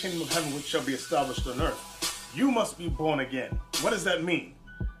inherit the kingdom of heaven, which shall be established on earth, you must be born again. What does that mean?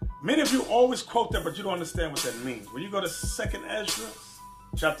 Many of you always quote that, but you don't understand what that means. When you go to 2nd Ezra,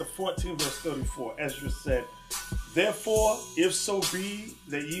 chapter 14, verse 34, Ezra said, therefore, if so be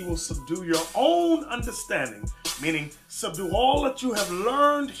that ye will subdue your own understanding, meaning subdue all that you have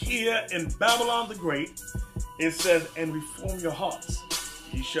learned here in Babylon the Great, it says, and reform your hearts,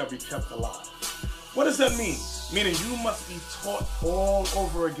 ye shall be kept alive. What does that mean? Meaning you must be taught all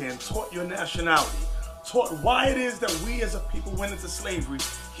over again, taught your nationality, taught why it is that we as a people went into slavery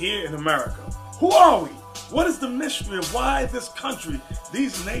here in America. Who are we? What is the mystery of why this country,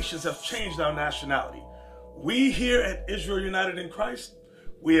 these nations have changed our nationality? We here at Israel United in Christ,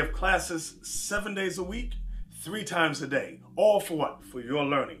 we have classes 7 days a week, 3 times a day. All for what? For your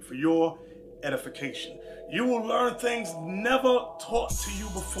learning, for your edification. You will learn things never taught to you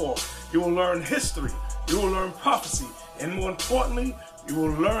before. You will learn history. You will learn prophecy. And more importantly, you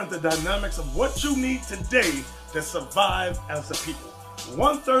will learn the dynamics of what you need today to survive as a people.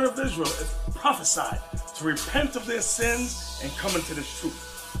 1/3 of Israel is prophesied to repent of their sins and come into this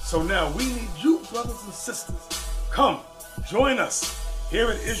truth. So now we need you, brothers and sisters. Come, join us here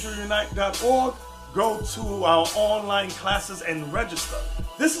at IsraelUnite.org. Go to our online classes and register.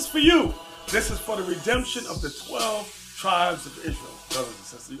 This is for you. This is for the redemption of the 12 tribes of Israel, brothers and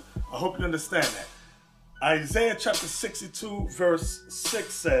sisters. I hope you understand that. Isaiah chapter 62, verse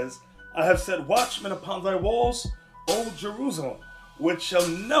 6 says, I have set watchmen upon thy walls, O Jerusalem, which shall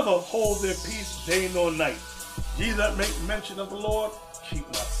never hold their peace day nor night. Ye that make mention of the Lord, keep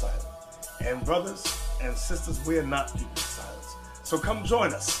not silent. And brothers and sisters, we are not keeping silence. So come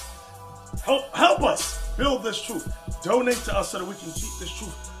join us. Help us build this truth. Donate to us so that we can keep this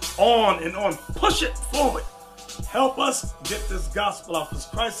truth on and on. Push it forward. Help us get this gospel out, because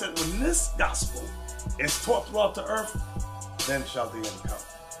Christ said when this gospel is taught throughout the earth, then shall the end come.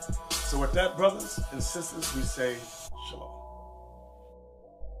 So with that, brothers and sisters, we say shalom.